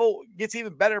Eli Apple gets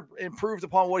even better, improved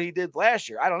upon what he did last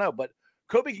year. I don't know, but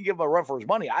Kobe can give him a run for his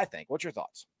money, I think. What's your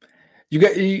thoughts?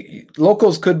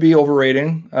 Locals could be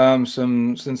overrating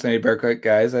some Cincinnati Bearcat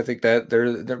guys. I think that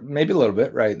they're maybe a little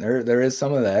bit right. There is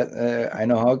some of that. I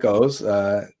know how it goes.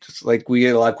 Just like we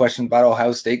get a lot of questions about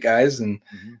Ohio State guys, and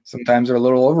sometimes they're a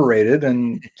little overrated,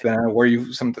 and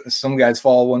where some guys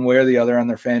fall one way or the other on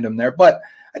their fandom there. But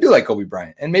I do like Kobe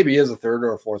Bryant, and maybe he is a third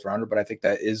or a fourth rounder, but I think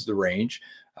that is the range.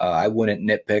 I wouldn't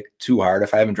nitpick too hard.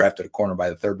 If I haven't drafted a corner by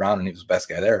the third round and he was the best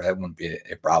guy there, that wouldn't be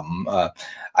a problem.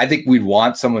 I think we'd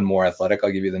want someone more athletic.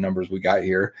 I'll give you the numbers we got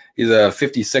here. He's a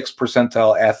 56th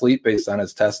percentile athlete based on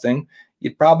his testing.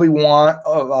 You'd probably want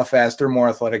a faster, more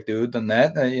athletic dude than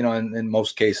that, in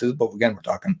most cases. But again, we're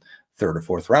talking third or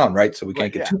fourth round, right? So we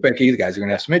can't get too picky. The guys are going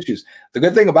to have some issues. The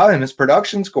good thing about him is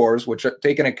production scores, which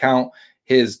take into account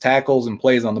his tackles and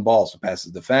plays on the ball. So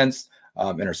passes defense,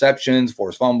 interceptions,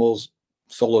 forced fumbles,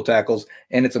 solo tackles,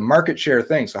 and it's a market share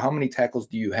thing. So how many tackles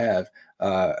do you have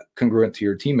congruent to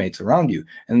your teammates around you?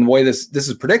 And the way this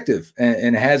is predictive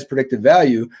and has predictive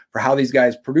value for how these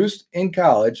guys produced in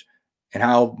college and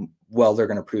how well they're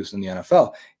going to produce in the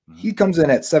NFL. He comes in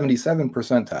at 77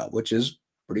 percentile, which is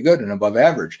pretty good and above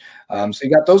average. So you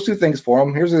got those two things for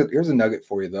him. Here's a nugget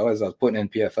for you, though, as I was putting in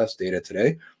PFF's data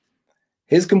today.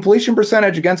 His completion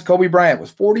percentage against Kobe Bryant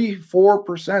was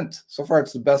 44%. So far,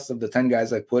 it's the best of the 10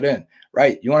 guys I put in.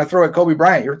 Right. You want to throw at Kobe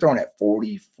Bryant, you're throwing at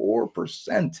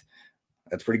 44%.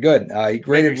 That's pretty good. He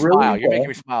graded really well. You're making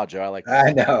me smile, Joe. I like that.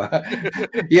 I know.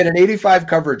 He had an 85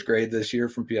 coverage grade this year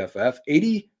from PFF,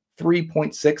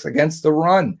 83.6 against the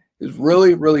run. He was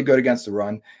really, really good against the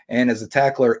run. And as a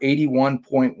tackler,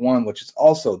 81.1, which is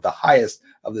also the highest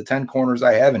of the 10 corners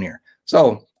I have in here.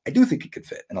 So I do think he could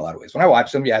fit in a lot of ways. When I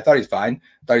watched him, I thought he's fine.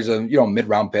 I thought he's a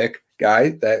mid-round pick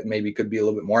guy that maybe could be a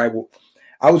little bit more.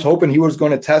 I was hoping he was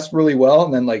going to test really well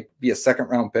and then be a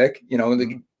second-round pick,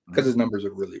 because his numbers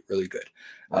are really, really good.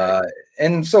 Right.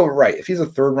 And so, if he's a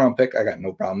third-round pick, I got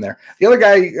no problem there. The other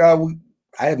guy,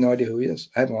 I have no idea who he is.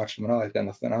 I haven't watched him at all. I've got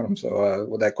nothing on him. So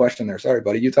with that question there, sorry,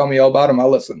 buddy. You tell me all about him,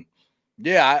 I'll listen.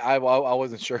 Yeah, I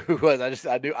wasn't sure who it was.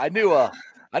 I knew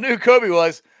who Kobe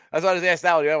was. That's why I just asked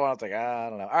that one. The other one, I was like, I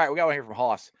don't know. All right, we got one here from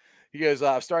Hoss. He goes,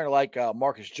 I'm starting to like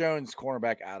Marcus Jones,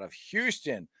 cornerback out of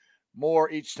Houston,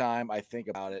 more each time I think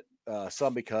about it.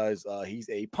 Some because he's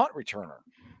a punt returner.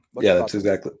 That's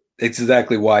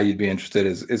exactly why you'd be interested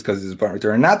is because he's a punt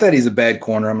returner. Not that he's a bad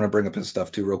corner. I'm going to bring up his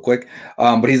stuff too real quick.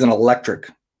 But he's an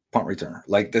electric punt returner.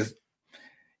 Like this,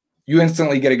 you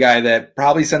instantly get a guy that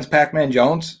probably since Pac-Man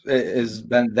Jones has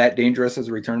been that dangerous as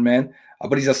a return man.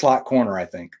 But he's a slot corner, I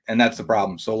think, and that's the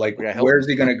problem. So, where's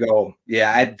he going to go?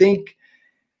 Yeah, I think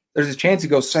there's a chance he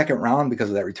goes second round because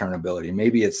of that return ability.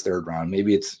 Maybe it's third round.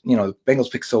 Maybe it's, Bengals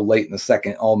pick so late in the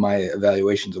second. All my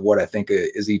evaluations of what I think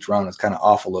is each round is kind of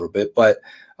off a little bit. But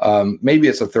maybe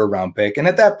it's a third round pick. And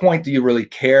at that point, do you really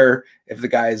care if the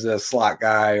guy's a slot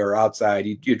guy or outside?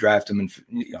 You draft him and,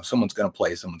 someone's going to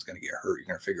play. Someone's going to get hurt. You're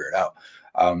going to figure it out.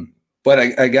 But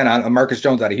again, I'm Marcus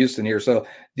Jones out of Houston here. So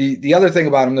the other thing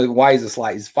about him, why he's a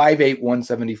slot, he's 5'8",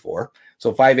 174.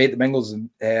 So 5'8", the Bengals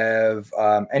have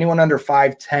anyone under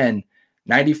 5'10",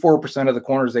 94% of the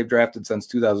corners they've drafted since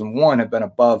 2001 have been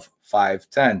above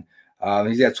 5'10".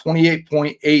 He's got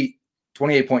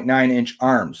 28.9 inch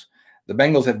arms. The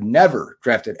Bengals have never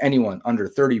drafted anyone under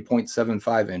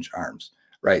 30.75 inch arms.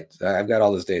 Right. I've got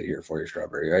all this data here for you,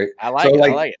 Strawberry. Right. I like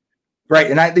it. Right.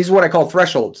 And these are what I call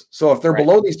thresholds. So if they're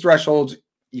below these thresholds,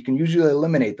 you can usually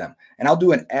eliminate them. And I'll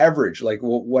do an average,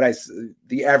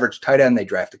 the average tight end they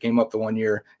drafted came up the one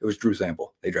year. It was Drew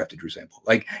Sample. They drafted Drew Sample.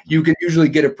 You can usually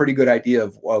get a pretty good idea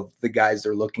of the guys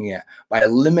they're looking at by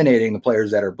eliminating the players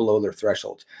that are below their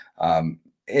thresholds. And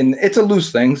it's a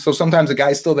loose thing. So sometimes a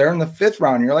guy's still there in the fifth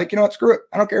round. And you're like, you know what, screw it.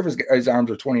 I don't care if his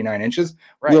arms are 29 inches.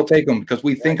 Right. We'll take him because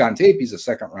we think on tape he's a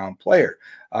second round player.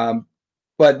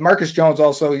 But Marcus Jones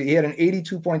also, he had an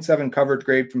 82.7 coverage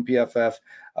grade from PFF,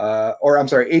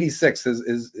 86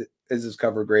 is his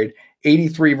cover grade,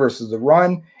 83 versus the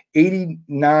run,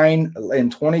 89 in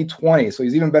 2020. So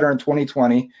he's even better in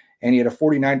 2020, and he had a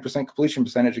 49% completion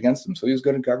percentage against him. So he was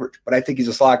good in coverage. But I think he's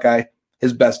a slot guy.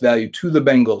 His best value to the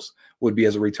Bengals would be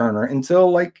as a returner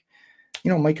until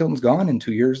Mike Hilton's gone in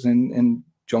 2 years, and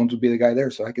Jones would be the guy there.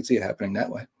 So I could see it happening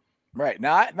that way. Right.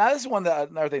 Now this is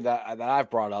another thing that I've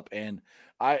brought up, and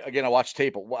I watch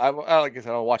tape. Like I said,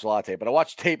 I don't watch a lot of tape, but I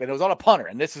watched tape, and it was on a punter.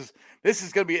 And this is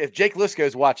going to be, if Jake Lisco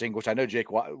is watching, which I know Jake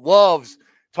loves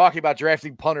talking about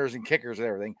drafting punters and kickers and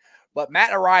everything. But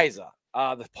Matt Ariza,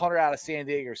 the punter out of San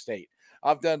Diego State,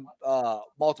 I've done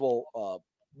multiple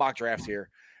mock drafts here,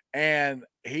 and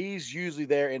he's usually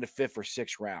there in the 5th or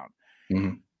 6th round.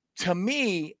 Mm-hmm. To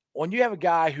me, when you have a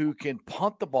guy who can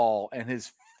punt the ball and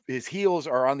his heels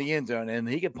are on the end zone and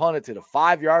he can punt it to the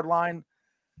 5-yard line,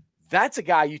 that's a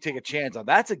guy you take a chance on.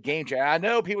 That's a game changer. I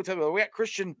know people tell me, we got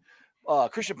Christian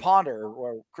Ponder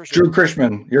or Christian Drew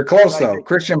Chrisman. You're close though.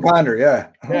 Christian Ponder, yeah.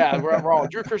 Yeah, we're wrong.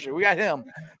 Drew Christian. We got him.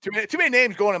 Too many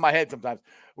names going in my head sometimes.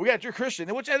 We got Drew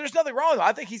Christian, which there's nothing wrong with him.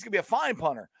 I think he's gonna be a fine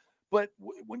punter. But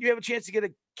when you have a chance to get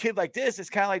a kid like this, it's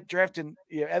kind of like drafting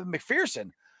Evan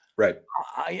McPherson. Right.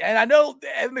 And I know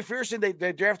Evan McPherson,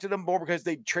 they drafted him more because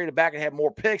they traded back and had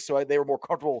more picks, so they were more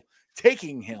comfortable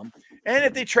taking him. And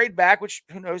if they trade back, which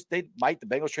who knows, the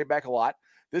Bengals trade back a lot,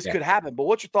 this could happen. But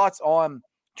what's your thoughts on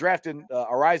drafting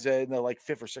Ariza in the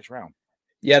 5th or 6th round?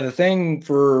 Yeah, the thing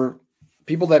for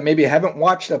people that maybe haven't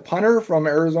watched a punter from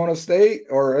Arizona State,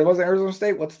 or it wasn't Arizona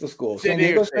State, what's the school? San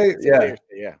Diego State?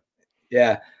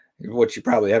 Yeah. Which you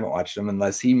probably haven't watched him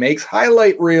unless he makes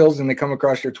highlight reels and they come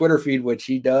across your Twitter feed, which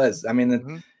he does. I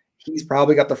mean, he's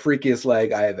probably got the freakiest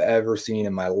leg I have ever seen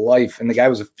in my life. And the guy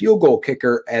was a field goal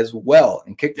kicker as well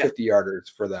and kicked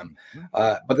 50-yarders for them.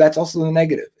 But that's also the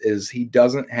negative, is he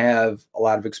doesn't have a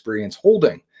lot of experience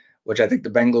holding, which I think the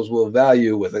Bengals will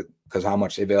value with it because how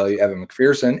much they value Evan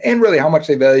McPherson and really how much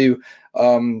they value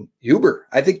Huber.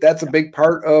 I think that's a big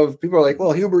part of, people are like,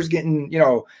 well, Huber's getting,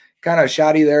 kind of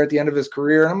shoddy there at the end of his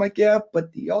career. And I'm like, yeah, but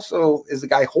he also is the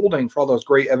guy holding for all those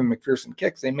great Evan McPherson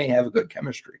kicks. They may have a good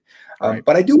chemistry.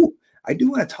 But I do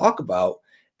want to talk about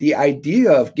the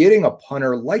idea of getting a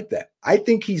punter like that. I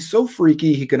think he's so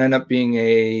freaky, he could end up being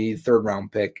a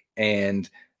 3rd-round pick, and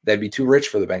that'd be too rich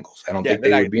for the Bengals. I don't think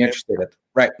they would be interested in it.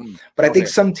 Right. But I think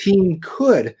some team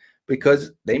could,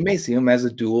 because they may see him as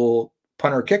a dual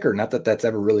punter kicker. Not that that's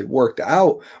ever really worked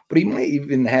out, but he might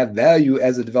even have value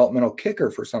as a developmental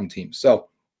kicker for some teams. So,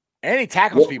 and he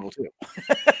tackles people too.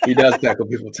 He does tackle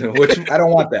people too, which I don't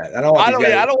want that. I don't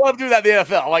want to do that in the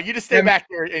NFL. Like, you just stay back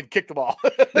there and kick the ball.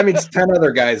 That means 10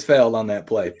 other guys failed on that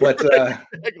play. But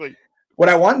exactly. What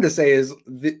I wanted to say is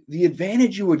the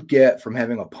advantage you would get from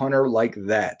having a punter like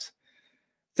that.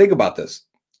 Think about this.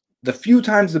 The few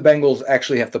times the Bengals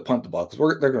actually have to punt the ball, because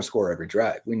they're going to score every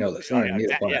drive. We know this. They're going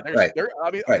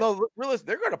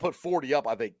to put 40 up,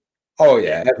 I think. Oh,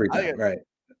 yeah, every time. Right.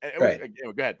 Go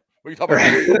ahead. What are you talking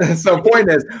about? So point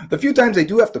is, the few times they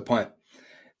do have to punt,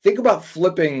 think about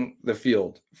flipping the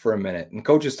field for a minute. And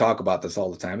coaches talk about this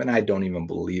all the time, and I don't even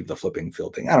believe the flipping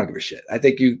field thing. I don't give a shit. I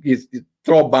think you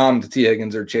throw a bomb to T.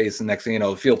 Higgins or Chase, and next thing you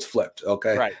know, the field's flipped.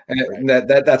 Okay, right. And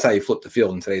that's how you flip the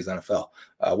field in today's NFL.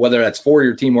 Whether that's for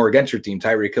your team or against your team,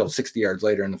 Tyreek Hill 60 yards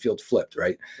later, and the field's flipped.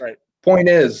 Right. Point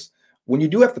is, when you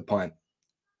do have to punt,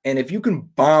 and if you can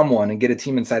bomb one and get a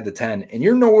team inside the 10, and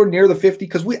you're nowhere near the 50,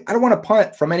 because I don't want to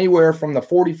punt from anywhere from the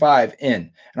 45 in,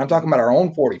 and I'm talking about our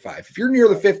own 45. If you're near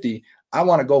the 50, I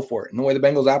want to go for it. And the way the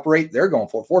Bengals operate, they're going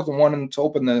for it. 4th and 1 and to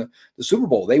open the Super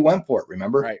Bowl. They went for it,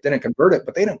 remember? Didn't convert it,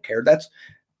 but they don't care. That's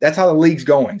how the league's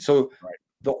going. So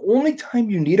the only time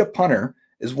you need a punter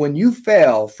is when you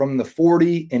fail from the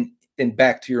 40 and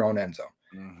back to your own end zone.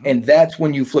 And that's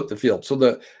when you flip the field. So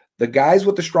the guys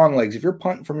with the strong legs, if you're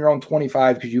punting from your own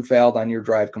 25 because you failed on your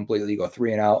drive completely, you go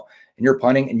 3 and out, and you're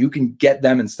punting, and you can get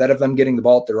them instead of them getting the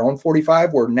ball at their own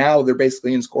 45, where now they're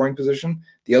basically in scoring position,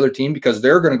 the other team, because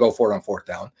they're going to go for it on 4th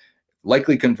down,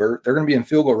 likely convert. They're going to be in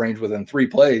field goal range within 3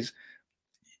 plays.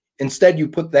 Instead, you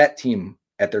put that team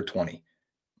at their 20,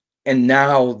 and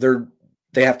now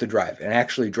they have to drive and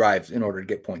actually drive in order to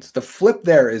get points. The flip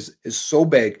there is so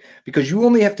big because you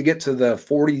only have to get to the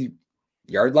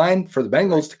 40-yard line for the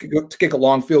Bengals to kick a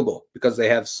long field goal, because they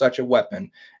have such a weapon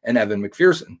in Evan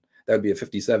McPherson. That would be a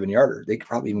 57-yarder. They could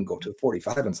probably even go to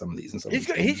 45 on some of these.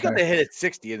 He's going to hit at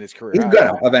 60 in his career. He's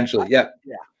going to eventually. Yeah.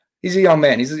 He's a young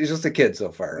man. He's just a kid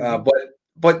so far.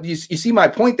 But you see my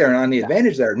point there on the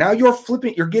advantage there. Now you're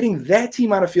flipping. You're getting that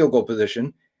team out of field goal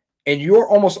position, and you're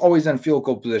almost always in field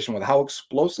goal position with how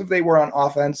explosive they were on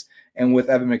offense and with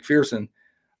Evan McPherson.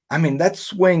 I mean, that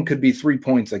swing could be 3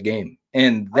 points a game,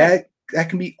 and that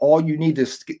can be all you need to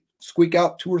squeak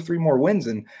out 2 or 3 more wins.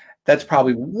 And that's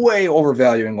probably way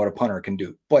overvaluing what a punter can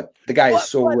do. But the guy is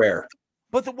so rare.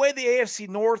 But the way the AFC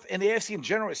North and the AFC in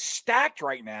general is stacked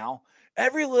right now,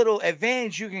 every little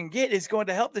advantage you can get is going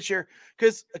to help this year.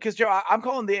 Because Joe, I'm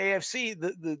calling the AFC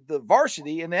the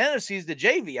varsity, and the NFC is the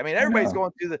JV. I mean, everybody's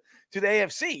going to the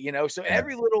AFC, So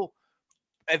every little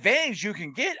advantage you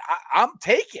can get, I'm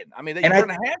taking. I mean, you're going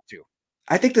to have to.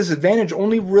 I think this advantage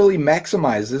only really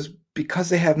maximizes because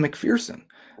they have McPherson.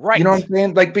 Right. You know what I'm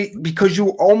saying? Like, because you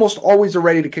almost always are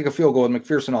ready to kick a field goal with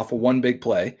McPherson off of one big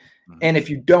play. Mm-hmm. And if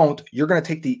you don't, you're going to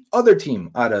take the other team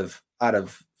out of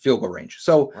field goal range.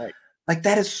 So, like,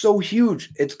 that is so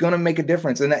huge. It's going to make a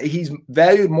difference. And he's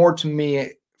valued more to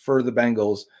me for the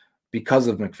Bengals because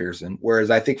of McPherson. Whereas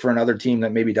I think for another team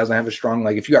that maybe doesn't have a strong,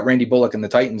 like if you got Randy Bullock and the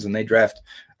Titans and they draft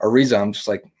Ariza, I'm just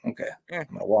like, okay,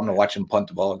 I'm going to watch him punt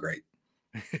the ball. Great.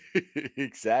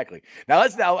 Exactly. Now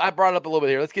I brought it up a little bit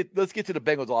here. Let's get to the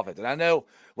Bengals offense. And I know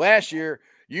last year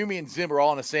you, me, and Zim were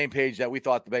all on the same page that we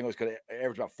thought the Bengals could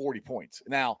average about 40 points.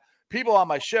 Now, people on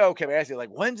my show kept asking, like,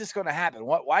 when's this going to happen?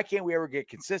 Why can't we ever get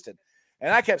consistent?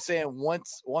 And I kept saying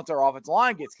once our offensive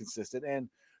line gets consistent, and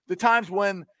the times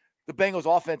when the Bengals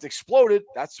offense exploded,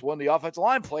 that's when the offensive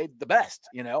line played the best,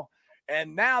 you know.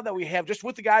 And now that we have, just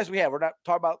with the guys we have, we're not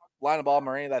talking about line of ball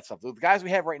or any of that stuff. The guys we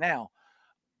have right now,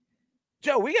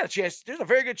 Joe, we got a chance. There's a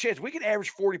very good chance we can average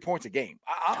 40 points a game.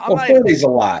 30 is a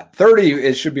lot.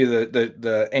 30 should be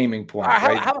the aiming point.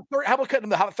 Right, how about cutting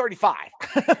them to 35?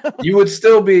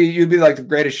 You'd be like the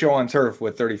greatest show on turf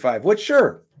with 35. Which,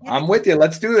 sure, I'm with you.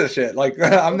 Let's do this shit. Like,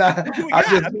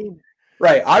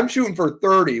 I'm shooting for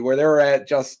 30 where they're at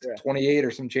just 28 or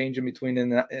some change in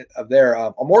between of there.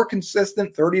 A more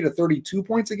consistent 30 to 32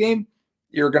 points a game,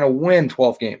 you're going to win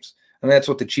 12 games. And that's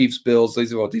what the Chiefs, Bills,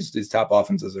 these are what these top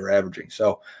offenses are averaging.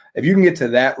 So if you can get to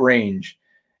that range,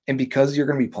 and because you're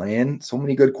going to be playing so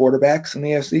many good quarterbacks in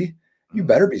the AFC, you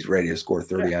better be ready to score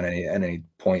 30 on any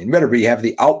point. You better have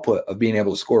the output of being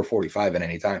able to score 45 at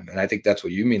any time. And I think that's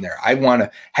what you mean there. I want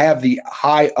to have the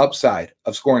high upside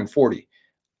of scoring 40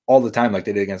 all the time like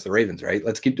they did against the Ravens, right?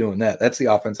 Let's keep doing that. That's the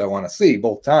offense I want to see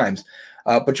both times.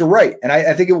 But you're right. And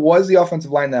I think it was the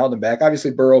offensive line that held him back.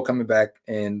 Obviously, Burrow coming back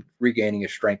and regaining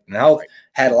his strength and health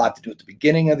had a lot to do at the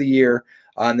beginning of the year.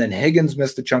 And then Higgins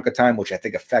missed a chunk of time, which I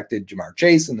think affected Jamar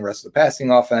Chase and the rest of the passing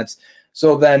offense.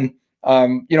 So then,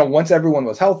 once everyone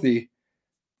was healthy,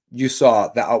 you saw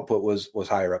the output was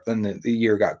higher up. Then the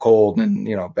year got cold and,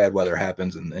 bad weather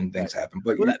happens and things happen.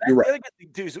 But you're right. The other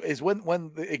thing, too, is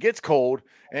when it gets cold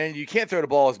and you can't throw the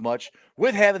ball as much,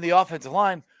 with having the offensive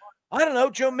line, I don't know,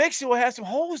 Joe Mixon will have some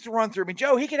holes to run through. I mean,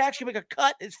 Joe, he could actually make a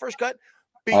cut, his first cut,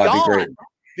 beyond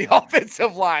the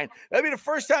offensive line. That'd be the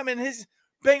first time in his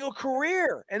Bengal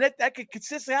career. And that could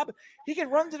consistently happen. He can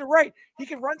run to the right. He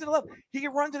can run to the left. He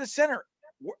can run to the center.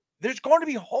 There's going to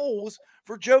be holes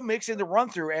for Joe Mixon to run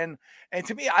through. And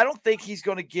to me, I don't think he's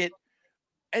going to get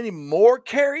any more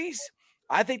carries.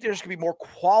 I think there's going to be more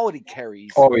quality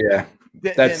carries. Oh, yeah.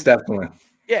 That's definitely.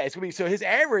 Yeah, it's going to be – so his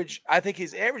average – I think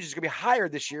his average is going to be higher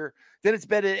this year than it's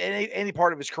been in any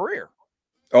part of his career.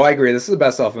 Oh, I agree. This is the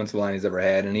best offensive line he's ever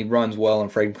had, and he runs well in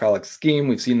Frank Pollack's scheme.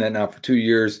 We've seen that now for 2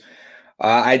 years.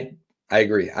 I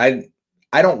agree.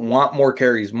 I don't want more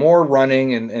carries, more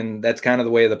running, and that's kind of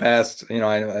the way of the past. I'm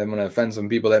going to offend some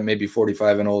people that may be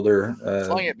 45 and older.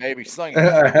 Sling it, baby. Sling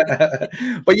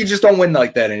it. But you just don't win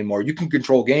like that anymore. You can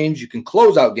control games. You can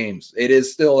close out games. It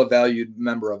is still a valued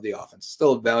member of the offense,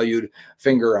 still a valued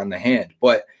finger on the hand,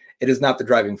 but it is not the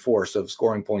driving force of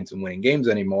scoring points and winning games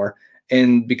anymore.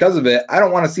 And because of it, I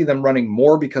don't want to see them running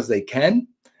more because they can.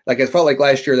 Like, it felt like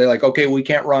last year, they're like, okay, we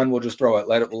can't run. We'll just throw it.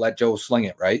 Let Joe sling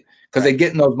it, right? Because they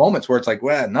get in those moments where it's like,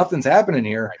 well, nothing's happening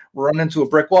here. Right. We're running into a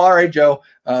brick wall. All right, Joe,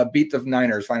 beat the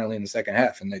Niners finally in the second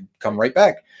half, and they come right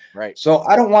back. Right. So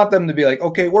I don't want them to be like,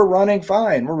 okay, we're running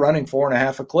fine. We're running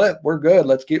 4.5 a clip. We're good.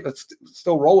 Let's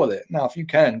still roll with it. Now, if you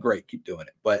can, great, keep doing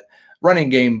it. But running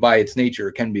game by its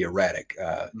nature can be erratic.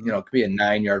 It could be a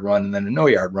 9-yard run and then a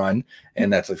no-yard run,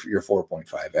 and that's your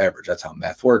 4.5 average. That's how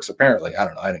math works, apparently. I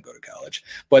don't know. I didn't go to college.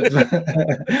 But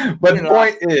the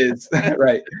point is,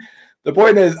 right, the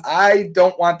point is I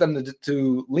don't want them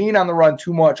to lean on the run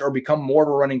too much or become more of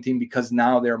a running team because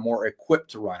now they're more equipped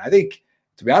to run. I think,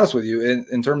 to be honest with you,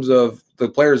 in terms of the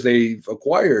players they've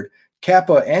acquired,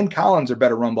 Kappa and Collins are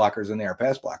better run blockers than they are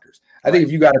pass blockers. I think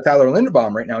if you got a Tyler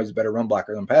Linderbaum right now, he's a better run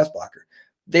blocker than pass blocker.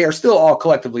 They are still all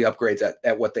collectively upgrades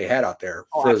at what they had out there.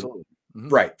 Absolutely.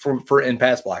 Right, for in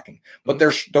pass blocking. But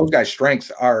those guys'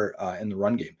 strengths are in the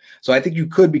run game. So I think you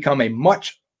could become a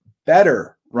much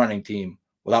better running team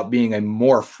without being a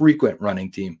more frequent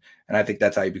running team. And I think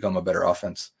that's how you become a better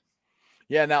offense.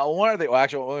 Yeah, now one other thing,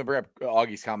 actually, let me bring up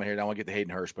Augie's comment here. I want to get to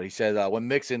Hayden Hurst, but he said when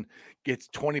Mixon gets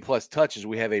 20-plus touches,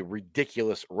 we have a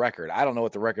ridiculous record. I don't know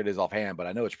what the record is offhand, but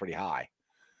I know it's pretty high.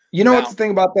 What's the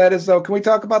thing about that is, though, can we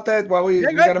talk about that while we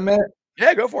got a minute?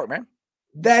 Yeah, go for it, man.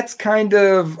 That's kind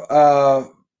of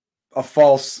a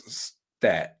false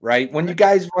stat, right? When you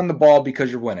guys run the ball because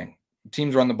you're winning,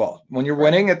 teams run the ball. When you're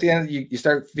winning at the end, you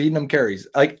start feeding them carries.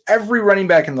 Like every running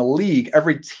back in the league,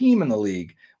 every team in the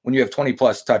league, when you have 20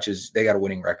 plus touches, they got a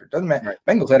winning record. Doesn't matter. Right.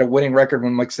 Bengals had a winning record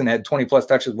when Mixon had 20 plus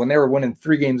touches when they were winning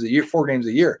 4 games a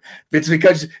year. It's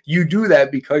because you do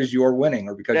that because you're winning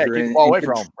or because you're away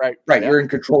from right. Yeah. You're in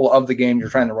control of the game. You're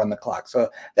trying to run the clock. So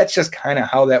that's just kind of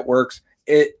how that works.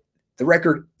 The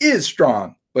record is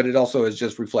strong, but it also is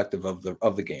just reflective of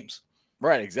the games.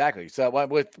 Right, exactly. So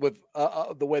with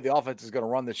the way the offense is going to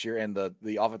run this year and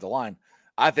the offensive line,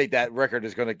 I think that record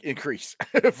is going to increase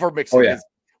for Mixon. Oh, yeah.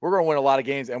 We're going to win a lot of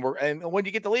games, and when you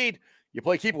get the lead, you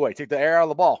play keep away, take the air out of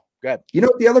the ball. Go ahead. You know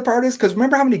what the other part is? Because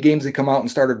remember how many games they come out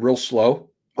and started real slow,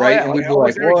 right? And we'd be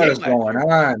like, what is going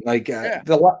on? Like,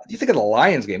 you think of the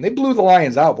Lions game. They blew the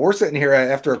Lions out, but we're sitting here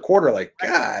after a quarter like,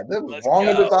 God, what's wrong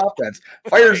with this offense?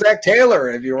 Fire Zach Taylor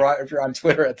if you're on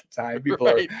Twitter at the time. People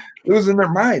are losing their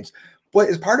minds. But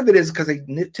as part of it is because they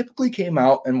typically came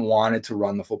out and wanted to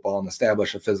run the football and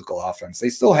establish a physical offense. They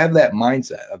still have that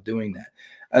mindset of doing that.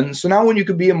 And so now when you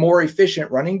could be a more efficient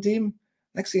running team,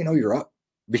 next thing you know, you're up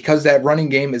because that running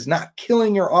game is not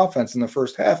killing your offense in the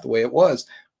first half the way it was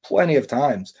plenty of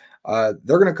times. They're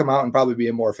going to come out and probably be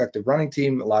a more effective running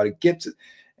team, allowed to get to,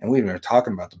 and we've been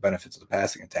talking about the benefits of the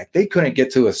passing attack. They couldn't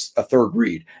get to a third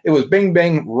read. It was bing,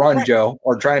 bang, run, right. Joe,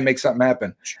 or try and make something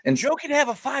happen. And Joe can have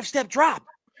a 5-step drop.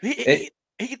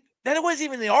 That wasn't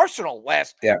even the arsenal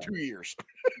last 2 years.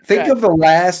 Think of the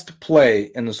last play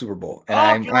in the Super Bowl.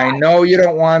 And I know you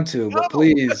don't want to, but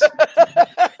please.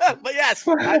 But yes,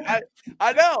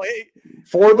 I know.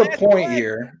 For the point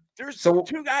here. There's 2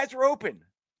 guys were open.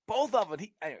 Both of them.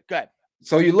 Go ahead.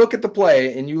 So you look at the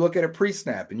play and you look at a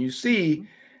pre-snap and you see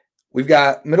we've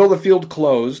got middle of the field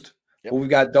closed. Yep. But we've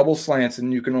got double slants,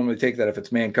 and you can normally take that if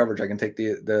it's man coverage. I can take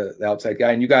the outside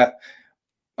guy. And you got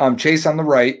Chase on the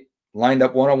right, lined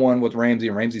up one-on-one with Ramsey,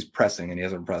 and Ramsey's pressing, and he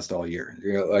hasn't pressed all year.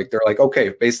 They're like,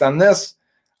 okay, based on this,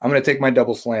 I'm going to take my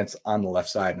double slants on the left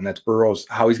side, and that's Burrow's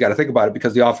how he's got to think about it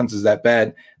because the offense is that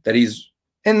bad that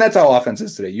and that's how offense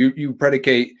is today. You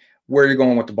predicate where you're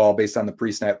going with the ball based on the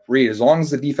pre-snap read. As long as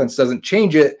the defense doesn't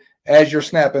change it as you're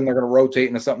snapping, they're going to rotate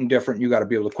into something different. You got to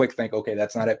be able to quick think, okay,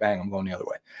 that's not it. Bang, I'm going the other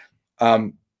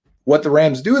way. What the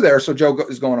Rams do there, so Joe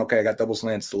is going, okay, I got double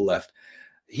slants to the left.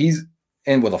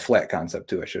 And with a flat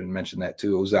concept, too. I should have mentioned that,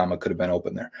 too. Uzama could have been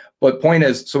open there. But point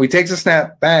is, so he takes a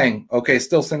snap, bang. Okay,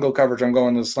 still single coverage. I'm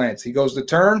going to the slants. He goes to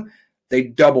turn. They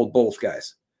doubled both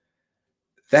guys.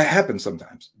 That happens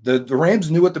sometimes. The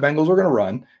Rams knew what the Bengals were going to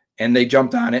run, and they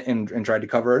jumped on it and tried to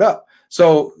cover it up.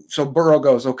 So Burrow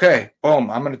goes, okay,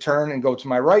 boom, I'm going to turn and go to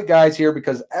my right guys here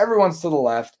because everyone's to the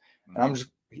left. And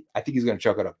I think he's going to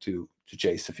chuck it up to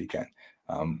Chase if he can,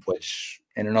 which –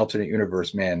 in an alternate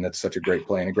universe, man, that's such a great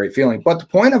play and a great feeling. But the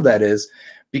point of that is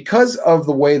because of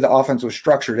the way the offense was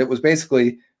structured, it was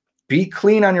basically be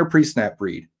clean on your pre-snap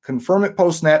read, confirm it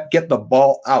post-snap, get the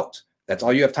ball out. That's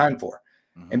all you have time for.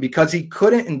 Mm-hmm. And because he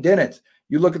couldn't and didn't,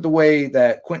 you look at the way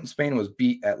that Quentin Spain was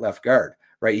beat at left guard,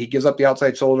 right? He gives up the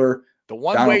outside shoulder. The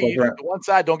one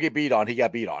side don't get beat on, he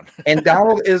got beat on. And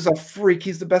Donald is a freak.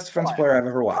 He's the best defense player I've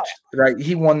ever watched, right?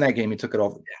 He won that game. He took it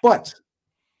over. Yeah. But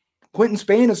Quentin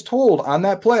Spain is told on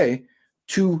that play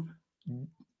to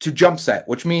jump set,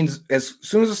 which means as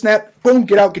soon as a snap, boom,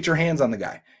 get out, get your hands on the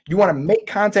guy. You want to make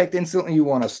contact instantly. You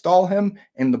want to stall him,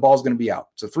 and the ball's going to be out.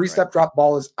 So 3-step drop,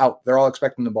 ball is out. They're all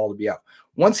expecting the ball to be out.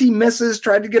 Once he misses,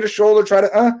 tried to get a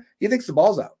shoulder, he thinks the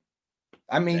ball's out.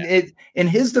 I mean, in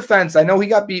his defense, I know he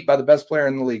got beat by the best player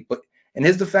in the league, but in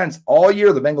his defense, all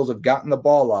year the Bengals have gotten the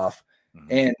ball off,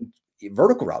 and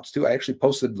vertical routes too. I actually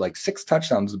posted like 6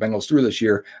 touchdowns the Bengals threw this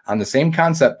year on the same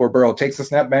concept where Burrow takes the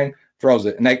snap, bang, throws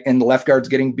it, and the left guard's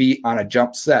getting beat on a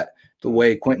jump set the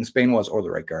way Quentin Spain was, or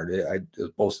the right guard. I was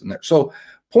both in there. So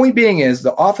point being is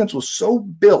the offense was so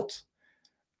built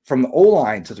from the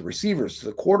O-line to the receivers to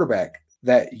the quarterback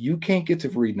that you can't get to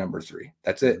read number 3.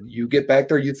 That's it. You get back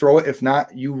there, you throw it. If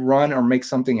not, you run or make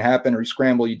something happen or you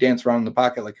scramble, you dance around in the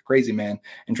pocket like a crazy man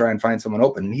and try and find someone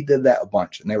open. And he did that a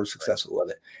bunch, and they were successful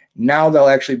with it. Now they'll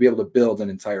actually be able to build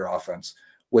an entire offense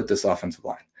with this offensive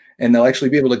line. And they'll actually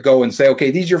be able to go and say,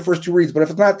 okay, these are your first 2 reads, but if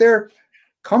it's not there,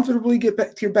 comfortably get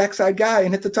back to your backside guy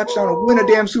and hit the touchdown and win a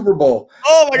damn Super Bowl.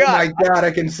 Oh my God. Oh my God, I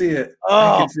can see it.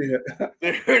 I can see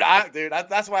it. Dude,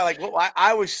 that's why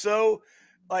I was so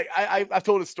I've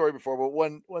told this story before, but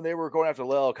when they were going after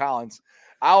La'el Collins,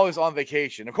 I was on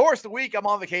vacation. Of course, the week I'm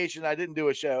on vacation, I didn't do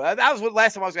a show. That was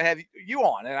last time I was going to have you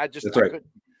on, and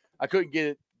I couldn't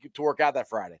get it to work out that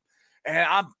Friday. And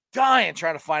I'm dying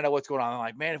trying to find out what's going on. I'm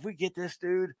like, man, if we get this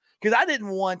dude, because I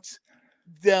wanted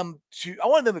them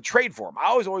to trade for him.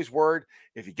 I was always worried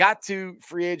if he got to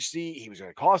free agency, he was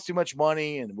going to cost too much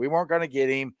money and we weren't going to get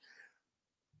him.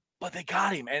 but they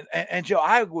got him. And Joe,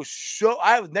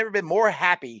 I've never been more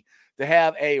happy to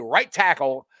have a right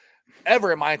tackle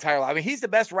ever in my entire life. I mean, he's the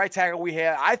best right tackle we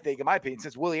had, I think, in my opinion,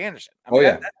 since Willie Anderson. I mean,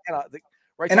 that's kind of the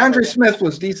right and tackle. Andre Smith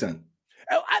was decent.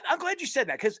 I'm glad you said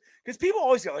that because people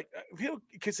always go like people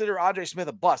consider Andre Smith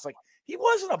a bust. Like he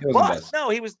wasn't a bust. No,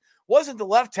 he wasn't the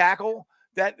left tackle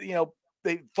that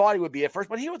they thought he would be at first,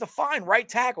 but he was a fine right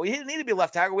tackle. He didn't need to be a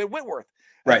left tackle. We had Whitworth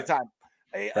at the time.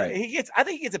 I think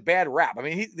he gets a bad rap. I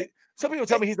mean, some people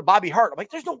tell me he's the Bobby Hart. I'm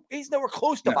like, he's nowhere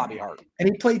close to Bobby Hart. And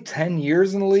he played 10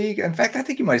 years in the league. In fact, I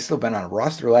think he might have still been on a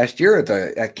roster last year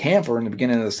at camp or in the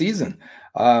beginning of the season,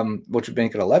 which would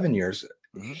make it 11 years.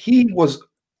 Mm-hmm. He was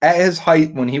at his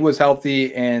height when he was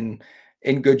healthy and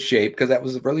in good shape, because that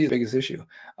was really the biggest issue.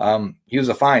 He was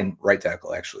a fine right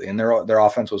tackle, actually, and their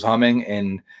offense was humming,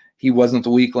 and he wasn't the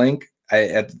weak link.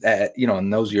 In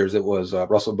those years, it was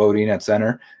Russell Bodine at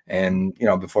center, and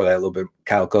before that, a little bit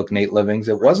Kyle Cook, Nate Livings.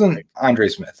 It wasn't Andre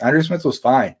Smith. Andre Smith was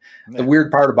fine. Yeah. The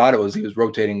weird part about it was he was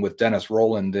rotating with Dennis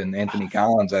Roland and Anthony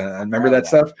Collins. I remember that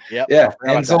stuff. Yep. Yeah,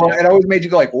 and so it always made you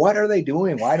go like, "What are they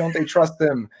doing? Why don't they trust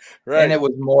him?" Right. And it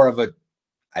was more of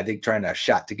I think trying a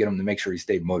shot to get him to make sure he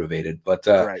stayed motivated. But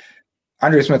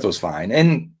Andre Smith was fine,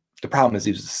 and the problem is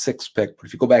he was the 6th pick. But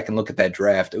if you go back and look at that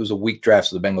draft, it was a weak draft,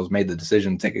 so the Bengals made the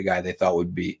decision to take a guy they thought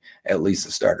would be at least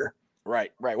a starter.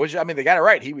 Right. Which, I mean, they got it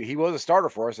right. He was a starter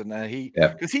for us, and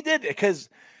because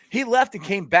he left and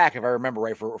came back, if I remember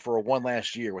right, for one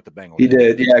last year with the Bengals. He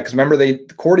did, yeah. Because remember,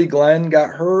 Cordy Glenn got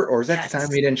hurt, or was that the time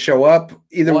he didn't show up?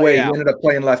 Either way, he ended up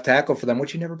playing left tackle for them,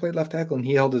 which he never played left tackle, and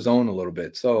he held his own a little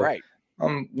bit. So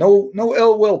no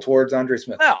ill will towards Andre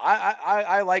Smith. No,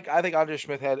 I think Andre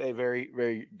Smith had a very,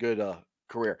 very good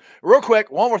career. Real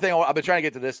quick, one more thing. I've been trying to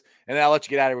get to this, and then I'll let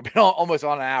you get out of here. We've been almost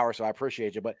on an hour, so I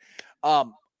appreciate you. But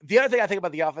the other thing I think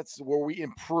about the offense is where we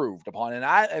improved upon, and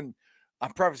I'm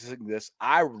prefacing this.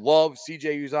 I love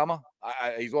CJ Uzomah.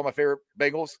 He's one of my favorite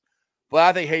Bengals, but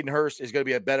I think Hayden Hurst is going to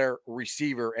be a better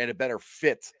receiver and a better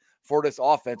fit for this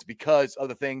offense because of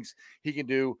the things he can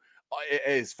do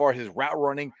as far as his route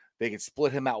running. They can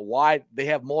split him out wide. They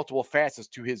have multiple facets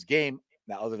to his game.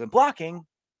 Now, other than blocking,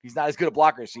 he's not as good a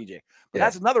blocker as CJ. But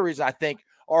that's another reason I think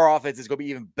our offense is going to be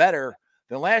even better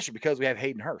than last year because we have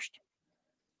Hayden Hurst.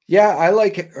 Yeah, I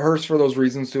like Hurst for those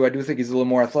reasons too. I do think he's a little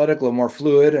more athletic, a little more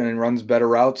fluid, and runs better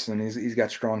routes, and he's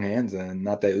got strong hands. And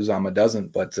not that Uzomah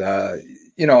doesn't, but I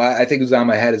think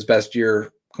Uzomah had his best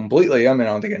year completely. I mean,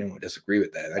 I don't think anyone would disagree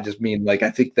with that. I just mean, I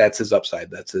think that's his upside.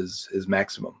 That's his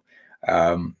maximum.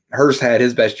 Hurst had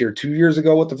his best year 2 years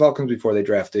ago with the Falcons before they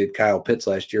drafted Kyle Pitts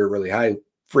last year, a really high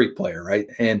freak player, right?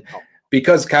 And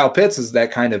because Kyle Pitts is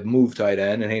that kind of move tight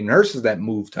end, and Hayden Hurst is that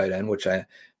move tight end,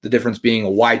 the difference being a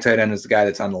wide tight end is the guy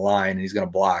that's on the line and he's going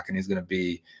to block and he's going to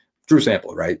be Drew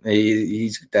Sample, right?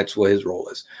 That's what his role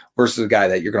is, versus a guy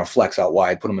that you're going to flex out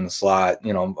wide, put him in the slot,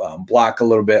 block a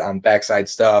little bit on backside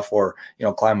stuff, or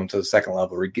climb him to the second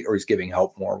level, or he's giving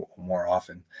help more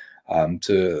often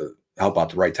to help out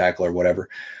the right tackle or whatever.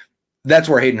 That's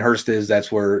where Hayden Hurst is.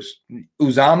 That's where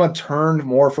Uzomah turned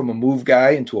more from a move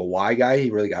guy into a Y guy. He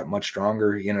really got much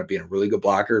stronger. He ended up being a really good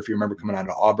blocker. If you remember coming out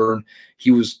of Auburn, he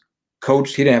was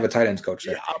coached. He didn't have a tight ends coach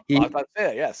there. Yeah, I was about to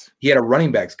say, yes. He had a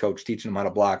running backs coach teaching him how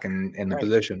to block in the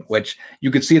position, which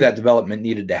you could see that development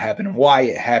needed to happen, and why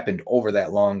it happened over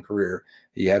that long career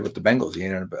he had with the Bengals. He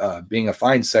ended up being a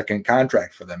fine second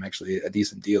contract for them, actually a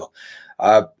decent deal.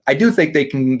 I do think they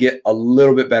can get a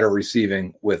little bit better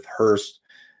receiving with Hurst.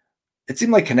 It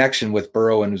seemed like connection with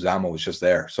Burrow and Uzomah was just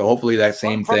there. So hopefully that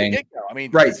same thing. I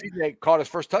mean, CJ caught his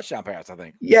first touchdown pass, I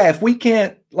think. Yeah, if we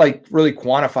can't really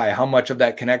quantify how much of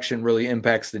that connection really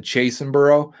impacts the chase and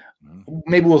Burrow,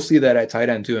 maybe we'll see that at tight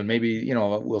end too. And maybe,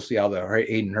 we'll see how the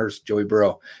Hayden Hurst, Joey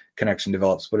Burrow connection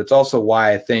develops. But it's also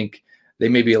why I think they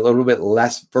may be a little bit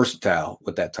less versatile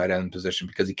with that tight end position,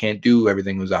 because he can't do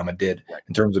everything Uzomah did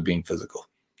in terms of being physical.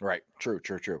 Right. True.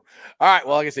 All right.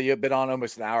 Well, like I said, you've been on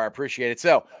almost an hour. I appreciate it.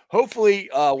 So hopefully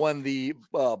when the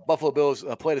Buffalo Bills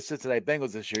play the Cincinnati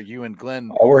Bengals this year, you and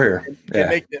Glenn we're here. Can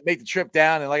make the trip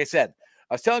down. And like I said,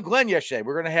 I was telling Glenn yesterday,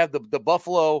 we're going to have the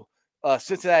Buffalo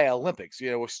Cincinnati Olympics.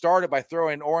 We started by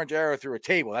throwing an orange arrow through a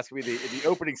table. That's going to be the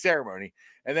opening ceremony.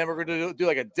 And then we're going to do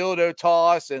like a dildo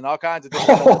toss and all kinds of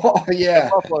different stuff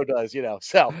that Buffalo does,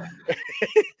 So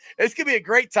it's going to be a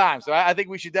great time. So I think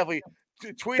we should definitely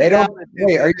tweet they it don't. out.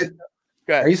 Wait,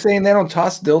 are you saying they don't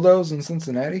toss dildos in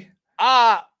Cincinnati?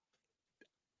 I'm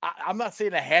not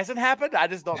saying it hasn't happened. I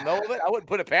just don't know of it. I wouldn't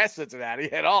put it past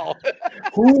Cincinnati at all.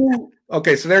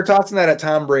 Okay, so they're tossing that at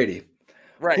Tom Brady.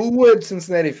 Right. Who would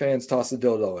Cincinnati fans toss a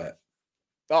dildo at?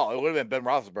 Oh, it would have been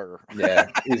Ben Roethlisberger. Yeah,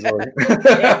 easily.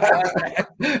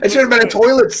 It should have been a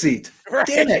toilet seat. Right?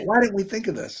 Damn it! Why didn't we think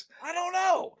of this? I don't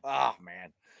know. Oh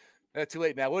man, that's too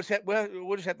late now. We'll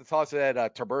just have to toss it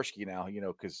at Trubisky now.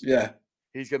 Because Yeah,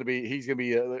 he's gonna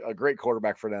be a great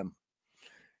quarterback for them.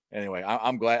 Anyway,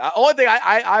 I'm glad. Only thing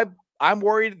I'm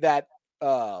worried that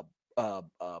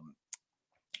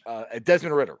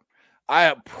Desmond Ridder. I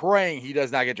am praying he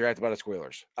does not get drafted by the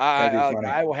Squealers.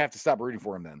 I will have to stop rooting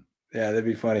for him then. yeah, that'd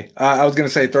be funny. I was gonna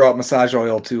say throw out massage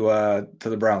oil to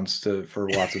the Browns for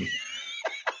Watson.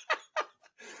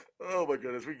 Oh my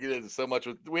goodness, we get into so much.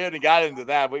 We haven't got into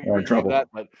that. We're in trouble.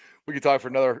 But we could talk for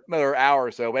another hour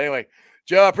or so. But anyway,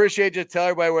 Joe, I appreciate you. Tell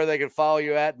everybody where they can follow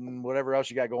you at and whatever else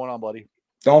you got going on, buddy.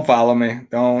 Don't follow me.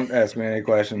 Don't ask me any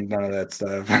questions. None of that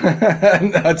stuff.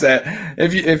 That's it.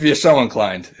 If you're so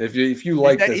inclined, if you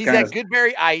like this, he's at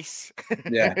Goodberry Ice.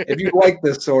 Yeah. If you like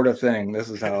this sort of thing, this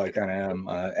is how I kind of am.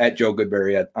 At Joe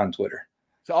Goodberry on Twitter.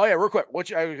 So, oh yeah, real quick.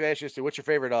 I was ask you, what's your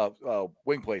favorite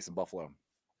wing place in Buffalo?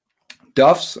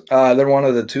 Duff's. They're one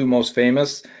of the two most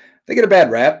famous. They get a bad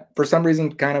rap for some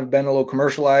reason. Kind of been a little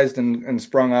commercialized and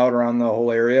sprung out around the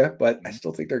whole area, but I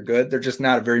still think they're good. They're just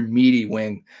not a very meaty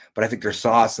wing, but I think their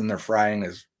sauce and their frying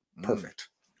is perfect.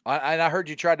 I heard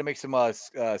you tried to make some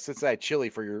Cincinnati chili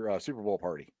for your Super Bowl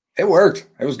party. It worked.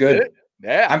 It was good.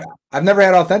 Yeah. I've never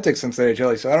had authentic Cincinnati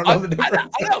chili, so I don't know the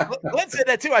difference. I know. Glenn said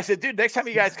that too. I said, dude, next time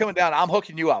you guys coming down, I'm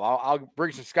hooking you up. I'll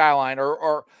bring some Skyline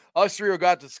or us three will go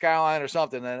out to Skyline or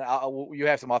something, and you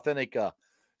have some authentic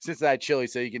Cincinnati chili,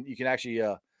 so you can actually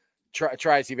try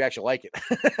to see if you actually like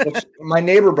it. My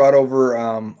neighbor brought over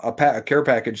a care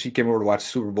package. He came over to watch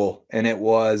Super Bowl, and it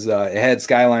was it had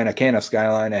Skyline, a can of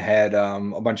Skyline. It had a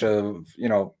bunch of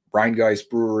Rheingeist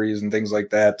breweries and things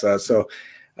like that. So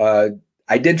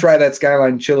I did try that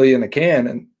Skyline chili in a can,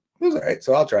 and it was all right.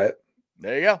 So I'll try it.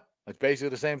 There you go. It's basically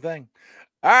the same thing.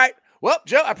 All right. Well,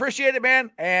 Joe, I appreciate it, man.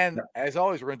 And as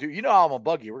always, we're going to do, I'm going to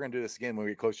bug you. We're going to do this again when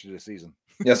we get closer to the season.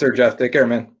 Yes, sir, Jeff. Take care,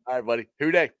 man. All right, buddy.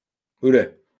 Who day? Who day?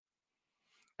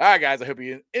 All right, guys. I hope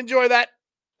you enjoy that.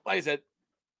 Like I said,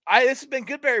 this has been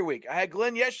Goodberry week. I had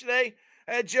Glenn yesterday.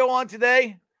 I had Joe on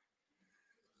today.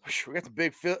 We got the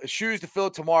big shoes to fill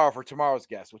tomorrow for tomorrow's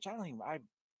guest, which I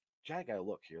got to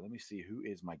look here. Let me see who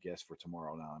is my guest for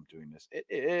tomorrow. Now I'm doing this. It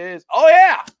is,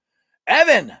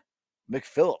 Evan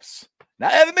McPhillips.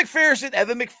 Not Evan McPherson,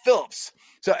 Evan McPhillips.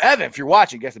 So, Evan, if you're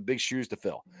watching, got some big shoes to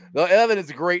fill. Now, Evan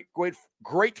is a great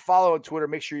follow on Twitter.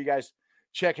 Make sure you guys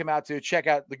check him out, too. Check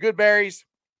out the Goodberries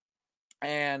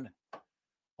and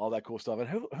all that cool stuff. And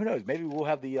who knows? Maybe we'll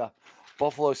have the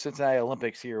Buffalo Cincinnati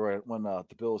Olympics here when the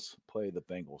Bills play the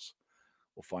Bengals.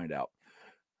 We'll find out.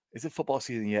 Is it football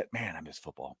season yet? Man, I miss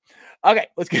football. Okay,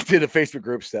 let's get to the Facebook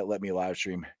groups that let me live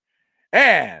stream.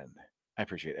 And I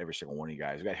appreciate every single one of you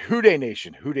guys. We got Who Day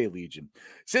Nation, Who Day Legion,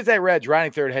 Cincinnati Reds,